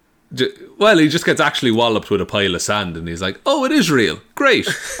mental. Well, he just gets actually walloped with a pile of sand, and he's like, "Oh, it is real. Great.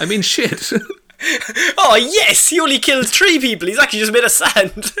 I mean, shit." Oh yes, he only killed 3 people. He's actually just made of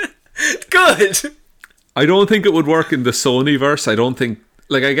sand. Good. I don't think it would work in the Sony verse. I don't think.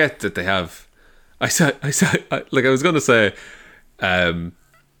 Like, I get that they have. I was going to say,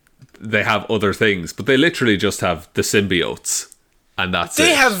 they have other things, but they literally just have the symbiotes, and that's it.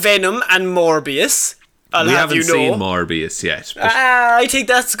 They have Venom and Morbius. We haven't seen Morbius yet. I think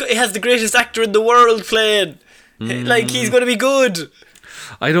it has the greatest actor in the world playing. Like, he's going to be good.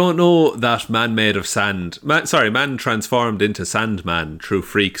 I don't know that man made of sand. Man transformed into Sandman through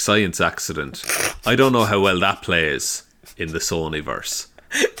freak science accident. I don't know how well that plays in the Sony verse.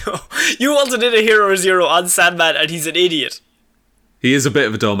 No, you also did a Hero Zero on Sandman, and he's an idiot. He is a bit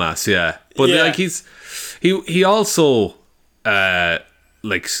of a dumbass, yeah. But like he also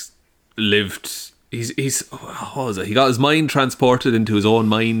lived. He's what was it? He got his mind transported into his own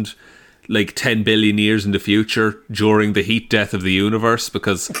mind, like 10 billion years in the future during the heat death of the universe,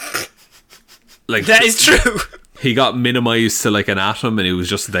 because like that is true. He got minimized to like an atom, and he was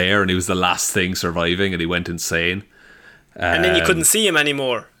just there, and he was the last thing surviving, and he went insane. And then you couldn't see him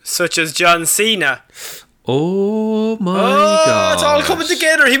anymore, such as John Cena. Oh my god! It's all coming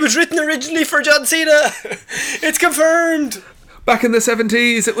together. He was written originally for John Cena. It's confirmed. Back in the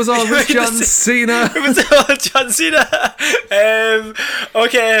 70s, it was always John Cena. It was all John Cena.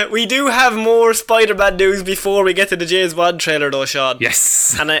 Okay, we do have more Spider-Man news before we get to the James Bond trailer, though, Sean.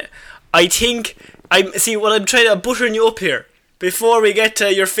 Yes. And I think I'm buttering you up here. Before we get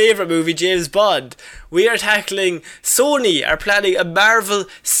to your favourite movie, James Bond, we are tackling Sony are planning a Marvel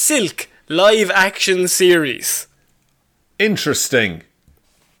Silk live-action series. Interesting.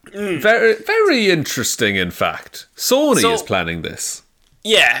 Very, very interesting, in fact. Sony is planning this.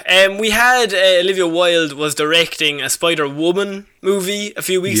 Yeah, we had Olivia Wilde was directing a Spider-Woman movie a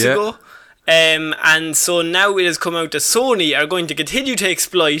few weeks ago. And so now it has come out that Sony are going to continue to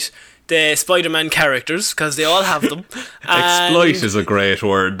exploit the Spider-Man characters, because they all have them. Exploit is a great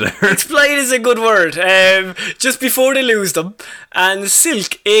word there. Exploit is a good word. Just before they lose them. And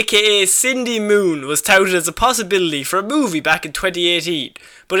Silk, aka Cindy Moon, was touted as a possibility for a movie back in 2018.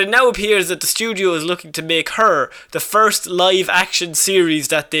 But it now appears that the studio is looking to make her the first live-action series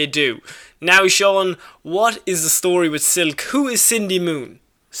that they do. Now, Sean, what is the story with Silk? Who is Cindy Moon?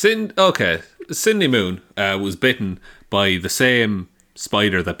 Cindy Moon was bitten by the same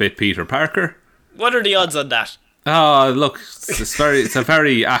spider that bit Peter Parker. What are the odds on that? Look, it's a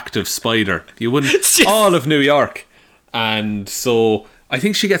very active spider. You wouldn't all of New York, and so I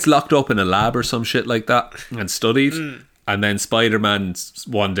think she gets locked up in a lab or some shit like that and studied. And then Spider-Man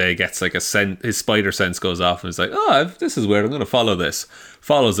one day gets like his spider sense goes off and is like, this is weird, I'm going to follow this.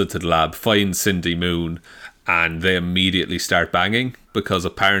 Follows it to the lab, finds Cindy Moon, and they immediately start banging because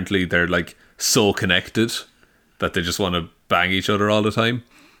apparently they're like so connected that they just want to bang each other all the time.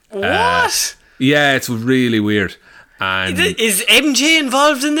 What? Yeah, it's really weird. And is MJ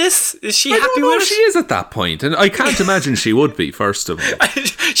involved in this? Is she happy with it? She is at that point, and I can't imagine she would be, first of all.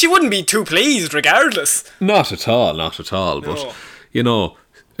 She wouldn't be too pleased regardless. Not at all. But, you know,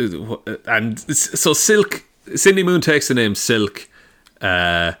 and so Cindy Moon takes the name Silk,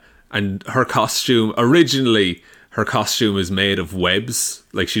 and her costume, originally her costume is made of webs.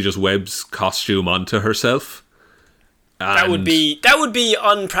 Like, she just webs costume onto herself. That would be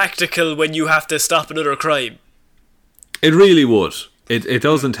unpractical when you have to stop another crime. It really would. It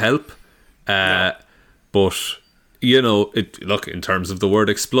doesn't help. No. But, you know, look, in terms of the word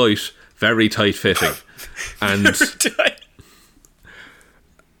exploit, very tight fitting. And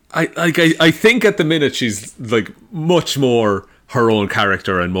I think at the minute she's like much more her own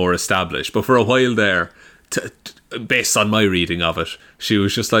character and more established. But for a while there, based on my reading of it, she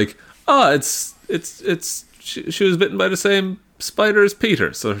was just like, she was bitten by the same spider as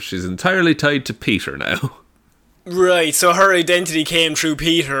Peter, so she's entirely tied to Peter now. Right, so her identity came through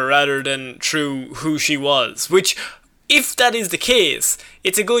Peter rather than through who she was. Which, if that is the case,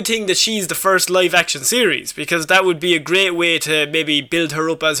 it's a good thing that she's the first live-action series, because that would be a great way to maybe build her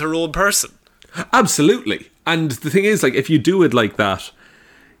up as her own person. Absolutely. And the thing is, like, if you do it like that,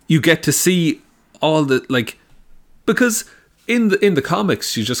 you get to see all the, like, because in the comics,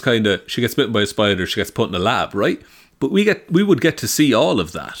 she gets bitten by a spider, she gets put in a lab, right? But we would get to see all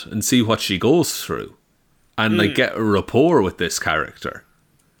of that and see what she goes through. And like get a rapport with this character.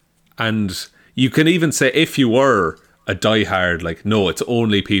 And you can even say, if you were a diehard, like, no, it's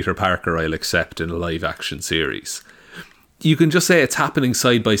only Peter Parker I'll accept in a live action series, you can just say it's happening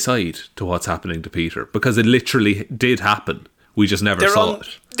side by side to what's happening to Peter, because it literally did happen. We just never saw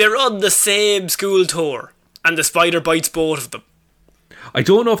it. They're on the same school tour, and the spider bites both of them. I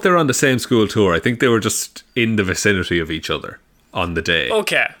don't know if they're on the same school tour. I think they were just in the vicinity of each other on the day.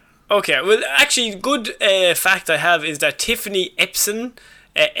 Okay, well, actually, good fact I have is that Tiffany Epson,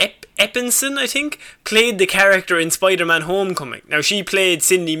 I think, played the character in Spider-Man Homecoming. Now, she played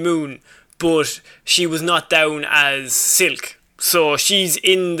Cindy Moon, but she was not down as Silk. So she's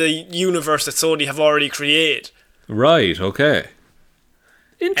in the universe that Sony have already created. Right, okay.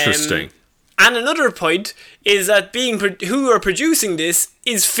 Interesting. And another point is that who are producing this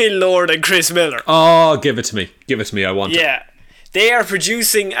is Phil Lord and Chris Miller. Oh, give it to me, I want it. Yeah. They are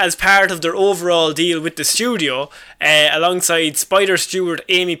producing as part of their overall deal with the studio, alongside Spider Steward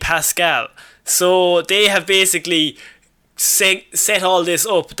Amy Pascal. So they have basically set all this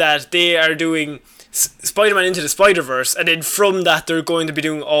up that they are doing Spider-Man Into the Spider-Verse, and then from that they're going to be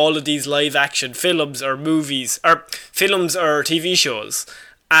doing all of these live action films or movies, or films or TV shows.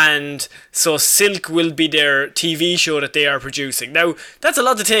 And so Silk will be their TV show that they are producing. Now, that's a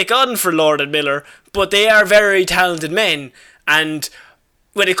lot to take on for Lord and Miller, but they are very talented men. And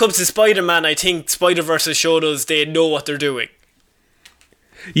when it comes to Spider-Man, I think Spider-Verse has showed us they know what they're doing.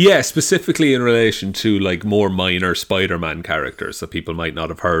 Yeah, specifically in relation to like more minor Spider-Man characters that people might not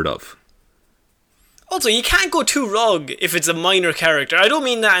have heard of. Also, you can't go too wrong if it's a minor character. I don't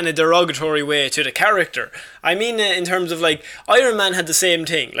mean that in a derogatory way to the character. I mean in terms of, like, Iron Man had the same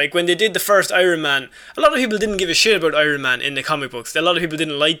thing. Like, when they did the first Iron Man, a lot of people didn't give a shit about Iron Man in the comic books. A lot of people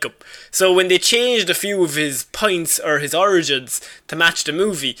didn't like him. So when they changed a few of his points or his origins to match the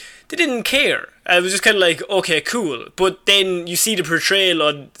movie, they didn't care. It was just kind of like, okay, cool. But then you see the portrayal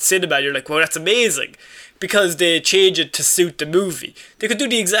on cinema, you're like, well, that's amazing. Because they change it to suit the movie. They could do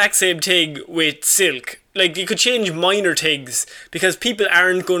the exact same thing with Silk, like, you could change minor things because people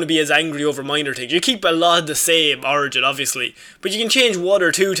aren't going to be as angry over minor things. You keep a lot of the same origin, obviously, but you can change one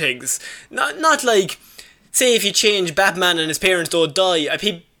or two things. Not like, say if you change Batman and his parents don't die, I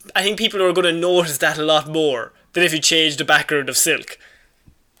think people are going to notice that a lot more than if you change the background of Silk.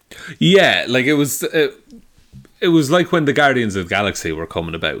 Yeah, like it was like when the Guardians of the Galaxy were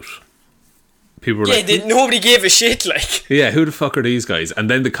coming about. People were nobody gave a shit, like. Yeah, who the fuck are these guys?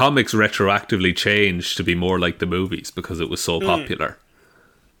 And then the comics retroactively changed to be more like the movies because it was so popular.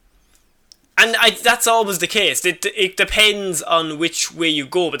 And that's always the case. It depends on which way you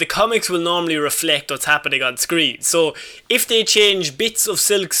go, but the comics will normally reflect what's happening on screen. So if they change bits of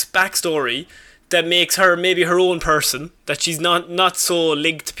Silk's backstory that makes her maybe her own person, that she's not so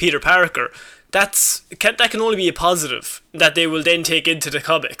linked to Peter Parker, that can only be a positive that they will then take into the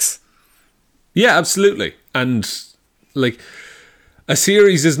comics. Yeah, absolutely. And like a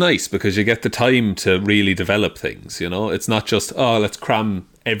series is nice because you get the time to really develop things, you know? It's not just, let's cram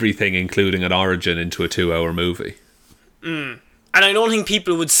everything including an origin into a 2-hour movie. And I don't think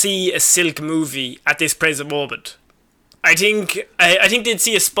people would see a Silk movie at this present moment. I think they'd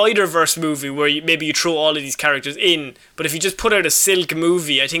see a Spider-Verse movie where maybe you throw all of these characters in, but if you just put out a Silk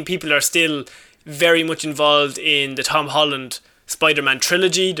movie, I think people are still very much involved in the Tom Holland Spider-Man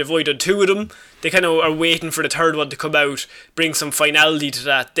trilogy. They've already done 2 of them. They kind of are waiting for the 3rd one to come out, bring some finality to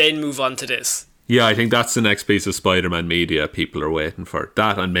that, then move on to this. Yeah, I think that's the next piece of Spider-Man media people are waiting for.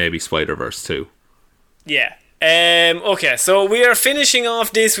 That and maybe Spider-Verse too. Yeah. Okay, so we are finishing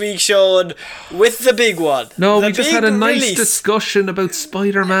off this week, Sean, with the big one. No, we just had a nice discussion about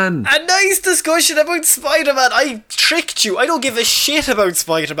Spider-Man. A nice discussion about Spider-Man. I tricked you. I don't give a shit about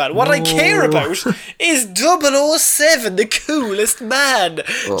Spider-Man. What I care about is 007, the coolest man.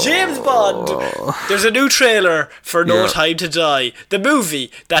 James Bond. There's a new trailer for No Time to Die, the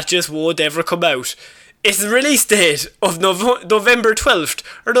movie that just won't ever come out. It's the release date of November 12th,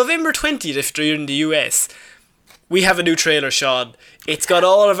 or November 20th if you're in the US. We have a new trailer, Sean. It's got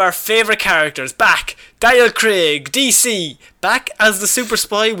all of our favourite characters back. Daniel Craig, DC, back as the super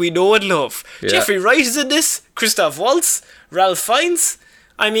spy we know and love. Yeah. Jeffrey Wright is in this. Christoph Waltz, Ralph Fiennes.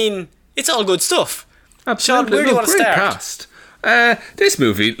 I mean, it's all good stuff. Absolutely. Sean, where do you want to start? Cast. This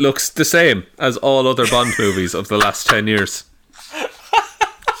movie looks the same as all other Bond movies of the last 10 years.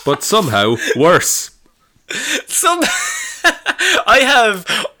 But somehow worse. I have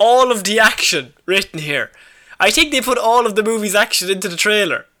all of the action written here. I think they put all of the movie's action into the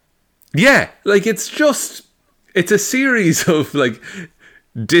trailer. Yeah, like it's a series of like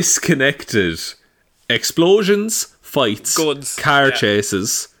disconnected explosions, fights, guns, car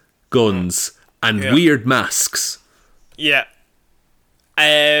chases, guns, and weird masks. Yeah.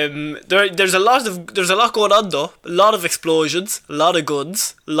 There's a lot going on though. A lot of explosions, a lot of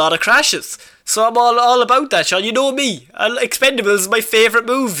guns, a lot of crashes. So I'm all about that, Sean. You know me. Expendables is my favourite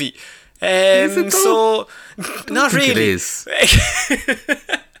movie. Is it so not really. It is.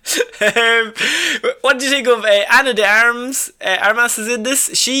 What do you think of Anna de Armas is in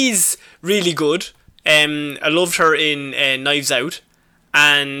this? She's really good. I loved her in Knives Out,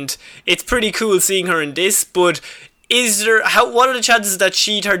 and it's pretty cool seeing her in this. But what are the chances that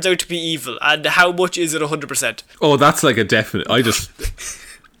she turns out to be evil, and how much is it 100%? Oh, that's like a definite.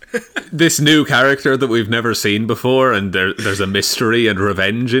 This new character that we've never seen before, and there's a mystery and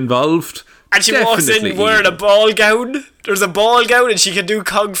revenge involved. And she walks in wearing a ball gown. There's a ball gown and she can do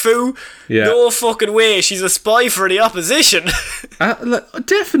kung fu. Yeah. No fucking way. She's a spy for the opposition.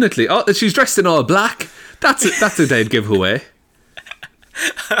 Definitely. She's dressed in all black. That's a dead giveaway.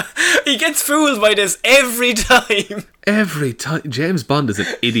 He gets fooled by this every time. Every time. James Bond is an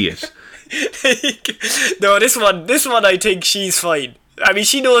idiot. No, this one I think she's fine. I mean,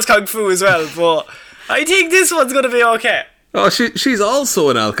 she knows kung fu as well, but I think this one's going to be okay. Oh, she's also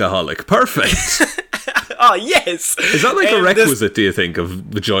an alcoholic. Perfect. Oh, yes. Is that like a requisite, do you think,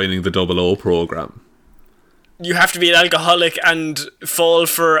 of joining the 00 program? You have to be an alcoholic and fall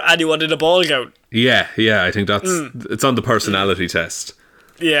for anyone in a ball gown. Yeah, I think it's on the personality test.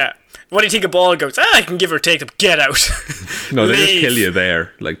 Yeah. What do you think of ball gowns? I can give or take them. Get out. No, they just kill you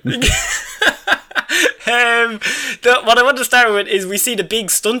there. Like... What I want to start with is we see the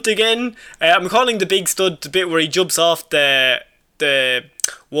big stunt again. I'm calling the big stunt the bit where he jumps off the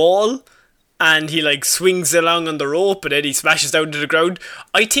wall and he like swings along on the rope and then he smashes down to the ground.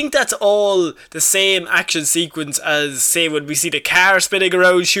 I think that's all the same action sequence as, say, when we see the car spinning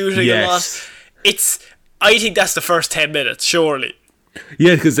around shooting a lot. I think that's the first 10 minutes, surely.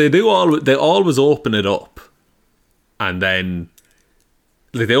 Yeah, because they always open it up and then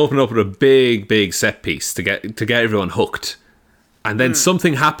like they open up with a big set piece to get everyone hooked, And then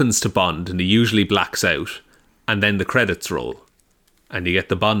something happens to Bond, and he usually blacks out, and then the credits roll, and you get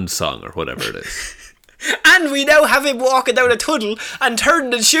the Bond song or whatever it is. And we now have him walking down a tunnel and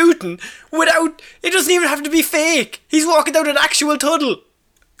turning and shooting without... It doesn't even have to be fake. He's walking down an actual tunnel.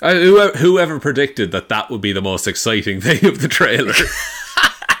 Whoever predicted that would be the most exciting thing of the trailer?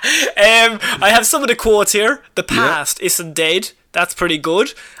 I have some of the quotes here. The past isn't dead. That's pretty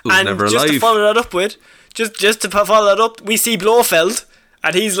good. And never just alive. to follow that up with... Just to follow that up, we see Blofeld,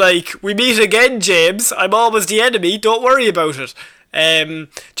 and he's like, "We meet again, James. I'm always the enemy. Don't worry about it."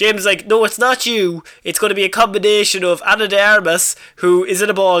 James is like, "No, it's not you. It's going to be a combination of Ana de Armas, who is in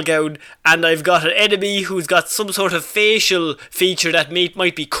a ball gown, and I've got an enemy who's got some sort of facial feature that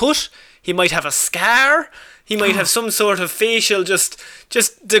might be cut. He might have a scar. He might have some sort of facial, just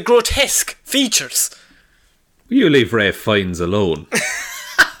the grotesque features." You leave Ralph Fiennes alone.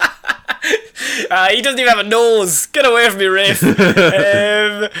 He doesn't even have a nose. Get away from me, Rafe.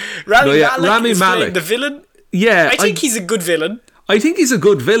 Rami Malek is the villain. Yeah, I think he's a good villain. I think he's a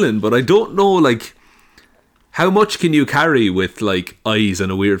good villain, but I don't know, like, how much can you carry with, like, eyes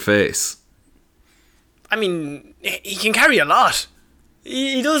and a weird face? I mean, he can carry a lot.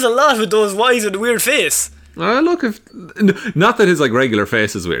 He does a lot with those eyes and a weird face. Look, not that his, like, regular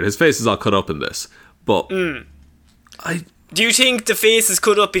face is weird. His face is all cut up in this, but Do you think the face is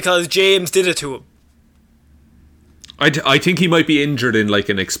cut up because James did it to him? I think he might be injured in, like,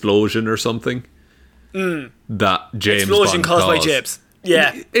 an explosion or something. That James explosion Bond caused by James.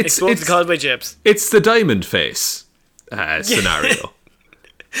 Yeah, explosion caused by James. It's the diamond face scenario.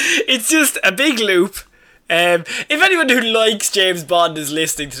 It's just a big loop. If anyone who likes James Bond is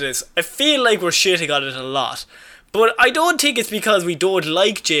listening to this, I feel like we're shitting on it a lot. But I don't think it's because we don't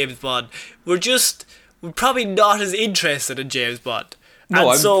like James Bond. We're probably not as interested in James Bond.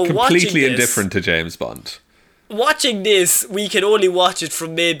 No, and I'm completely indifferent to James Bond. Watching this, we can only watch it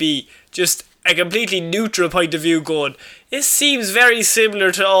from maybe just a completely neutral point of view going, this seems very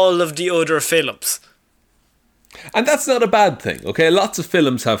similar to all of the other films. And that's not a bad thing, okay? Lots of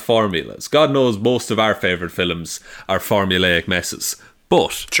films have formulas. God knows most of our favourite films are formulaic messes.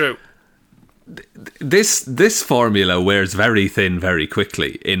 But true. This formula wears very thin very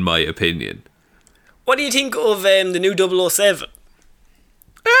quickly, in my opinion. What do you think of the new 007?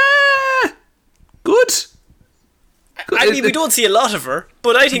 Good. I mean, we don't see a lot of her,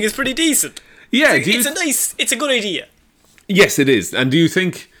 but I think it's pretty decent. Yeah, it's a good idea. Yes, it is. And do you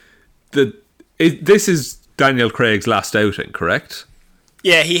think that this is Daniel Craig's last outing, correct?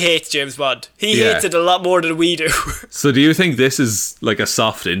 Yeah, he hates James Bond. He hates it a lot more than we do. So do you think this is like a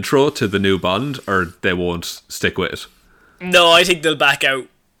soft intro to the new Bond, or they won't stick with it? No, I think they'll back out.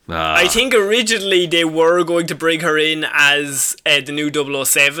 I think originally they were going to bring her in as the new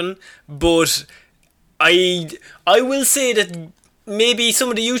 007, but I will say that maybe some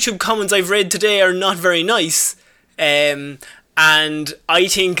of the YouTube comments I've read today are not very nice, and I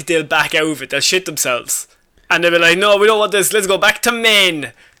think they'll back out of it. They'll shit themselves. And they'll be like, no, we don't want this, let's go back to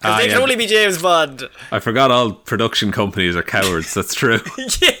men. Because they can only be James Bond. I forgot all production companies are cowards, that's true.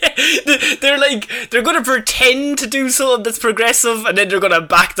 Yeah, they're going to pretend to do something that's progressive, and then they're going to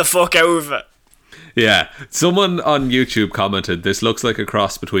back the fuck out of it. Yeah, someone on YouTube commented, this looks like a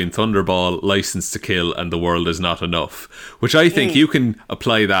cross between Thunderball, License to Kill, and The World Is Not Enough. Which I think you can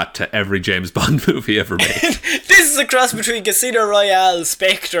apply that to every James Bond movie ever made. This is a cross between Casino Royale,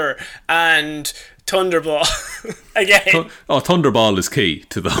 Spectre, and Thunderball. Again. Thunderball is key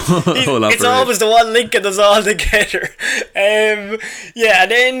to the whole operation. It's always the one linking us all together. Yeah,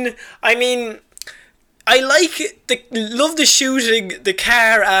 and then, I mean, I love the shooting the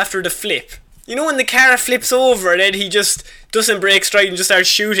car after the flip. You know when the car flips over and then he just doesn't brake straight and just starts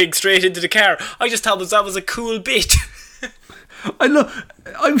shooting straight into the car? I just thought that was a cool bit.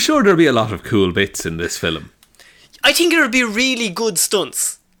 I'm sure there'll be a lot of cool bits in this film. I think it'll be really good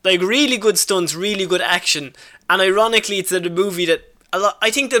stunts. Like, really good stunts, really good action. And ironically, it's a movie that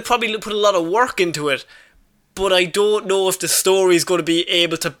I think they'll probably put a lot of work into it, but I don't know if the story is going to be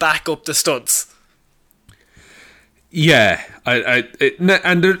able to back up the stunts. Yeah,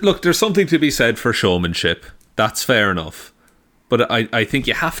 there's something to be said for showmanship. That's fair enough. But I think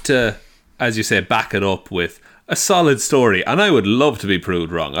you have to, as you say, back it up with a solid story. And I would love to be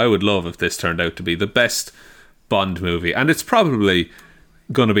proved wrong. I would love if this turned out to be the best Bond movie. And it's probably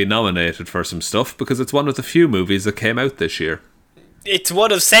going to be nominated for some stuff because it's one of the few movies that came out this year. It's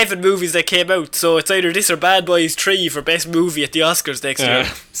one of 7 movies that came out, so it's either this or Bad Boys 3 for best movie at the Oscars next year.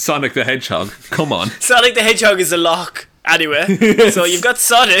 Sonic the Hedgehog, come on. Sonic the Hedgehog is a lock anyway. So you've got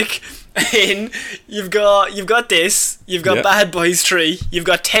Sonic in, you've got this, you've got Bad Boys 3, you've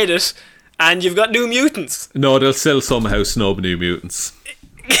got Tenet, and you've got New Mutants. No, they'll still somehow snub New Mutants.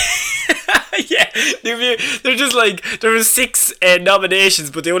 Yeah, they're just like, there were 6 nominations,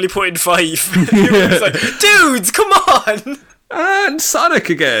 but they only put in 5. It's like, dudes, come on! And Sonic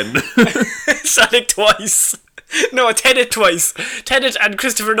again. Sonic twice. No, Tenet twice. Tenet and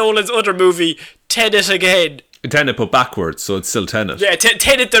Christopher Nolan's other movie, Tenet again. Tenet but backwards, so it's still Tenet. Yeah,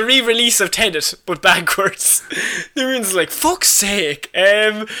 Tenet, the re-release of Tenet, but backwards. Everyone's like, fuck's sake.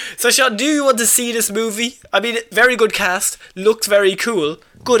 So Sean, do you want to see this movie? I mean, very good cast, looks very cool,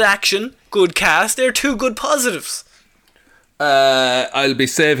 good action, good cast. They're 2 good positives. I'll be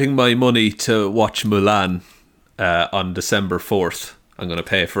saving my money to watch Mulan on December 4th. I'm going to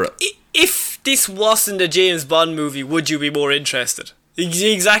pay for it. If this wasn't a James Bond movie, would you be more interested?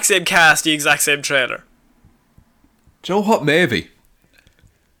 The exact same cast, the exact same trailer. Do you know what? Maybe.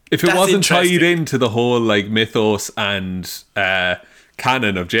 If it wasn't tied into the whole like mythos and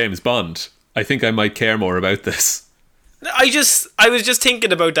canon of James Bond, I think I might care more about this. I was just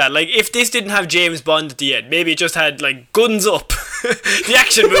thinking about that. Like, if this didn't have James Bond at the end, maybe it just had like Guns Up, the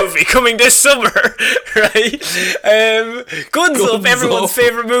action movie coming this summer, right? Guns Up, everyone's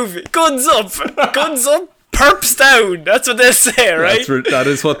favourite movie. Guns Up, perps down. That's what they say, right? That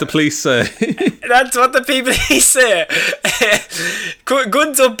is what the police say. That's what the people say.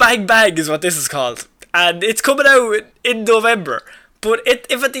 Guns Up, Bang Bang is what this is called, and it's coming out in November. But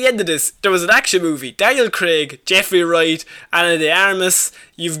if at the end of this there was an action movie, Daniel Craig, Jeffrey Wright, Ana de Armas,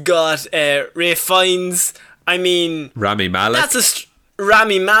 you've got Ralph Fiennes. I mean, Rami Malek. That's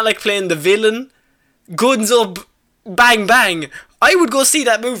Rami Malek playing the villain. Guns Up, Bang Bang. I would go see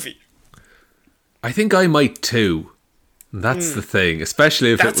that movie. I think I might too. That's the thing,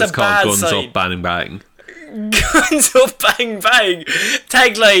 especially if it was called Guns Up, Bang Bang. Guns Up, Bang Bang.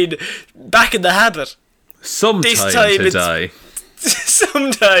 Tagline: Back in the habit. Sometimes to die.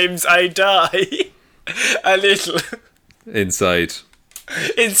 Sometimes I die. A little. Inside,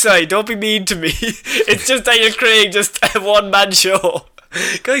 don't be mean to me. It's just Daniel Craig, just a one-man show.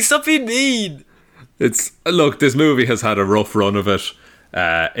 Guys, stop being mean. Look, this movie has had a rough run of it.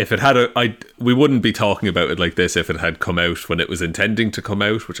 If it had we wouldn't be talking about it like this if it had come out when it was intending to come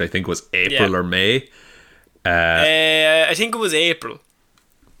out, which I think was April or May. I think it was April.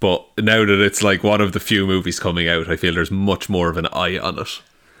 But now that it's like one of the few movies coming out, I feel there's much more of an eye on it.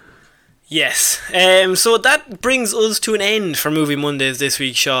 Yes. So that brings us to an end for Movie Mondays this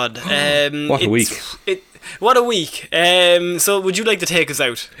week, Sean. What a week. What a week. So would you like to take us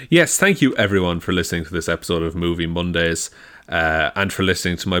out? Yes, thank you everyone for listening to this episode of Movie Mondays, and for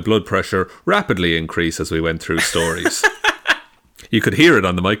listening to my blood pressure rapidly increase as we went through stories. You could hear it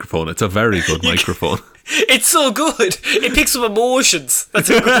on the microphone. It's a very good microphone. It's so good. It picks up emotions. That's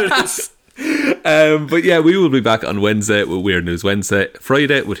how good it is. But yeah, we will be back on Wednesday with Weird News Wednesday,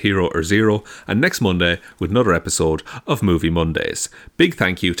 Friday with Hero or Zero, and next Monday with another episode of Movie Mondays. Big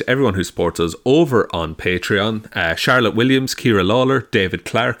thank you to everyone who supports us over on Patreon. Charlotte Williams, Ciara Lawler, David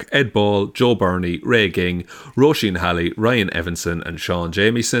Clark, Ed Ball, Joe Burney, Ray Ging, Roisin Halley, Ryan Evanson and Sean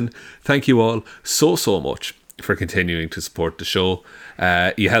Jamieson. Thank you all so much for continuing to support the show.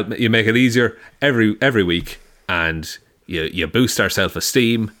 You make it easier every week, and you boost our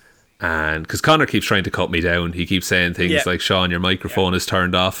self-esteem. And because Connor keeps trying to cut me down, he keeps saying things like, Sean, your microphone is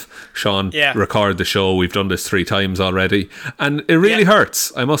turned off. Sean, record the show. We've done this 3 times already, and it really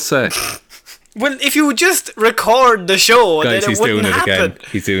hurts, I must say. Well, if you would just record the show, guys, then it wouldn't happen.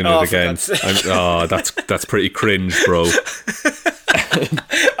 He's doing it again. That's pretty cringe, bro.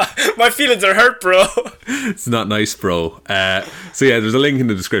 My feelings are hurt, bro. It's not nice, bro. So yeah, there's a link in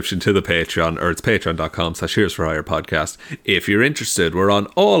the description to the Patreon, or it's patreon.com/Heroes for Hire podcast. If you're interested, we're on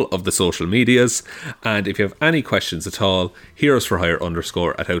all of the social medias, and if you have any questions at all,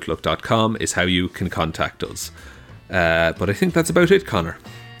 heroesforhire_@outlook.com is how you can contact us. But I think that's about it, Connor.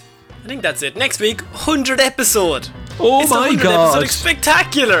 I think that's it. Next week, 100 episode. Oh it's my god! Episode.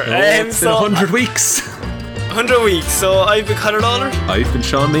 Spectacular. It's been 100 weeks. 100 weeks. So I've been Connor Lawler. I've been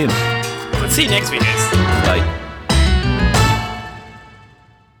Sean Meehan. We'll see you next week, guys. Bye.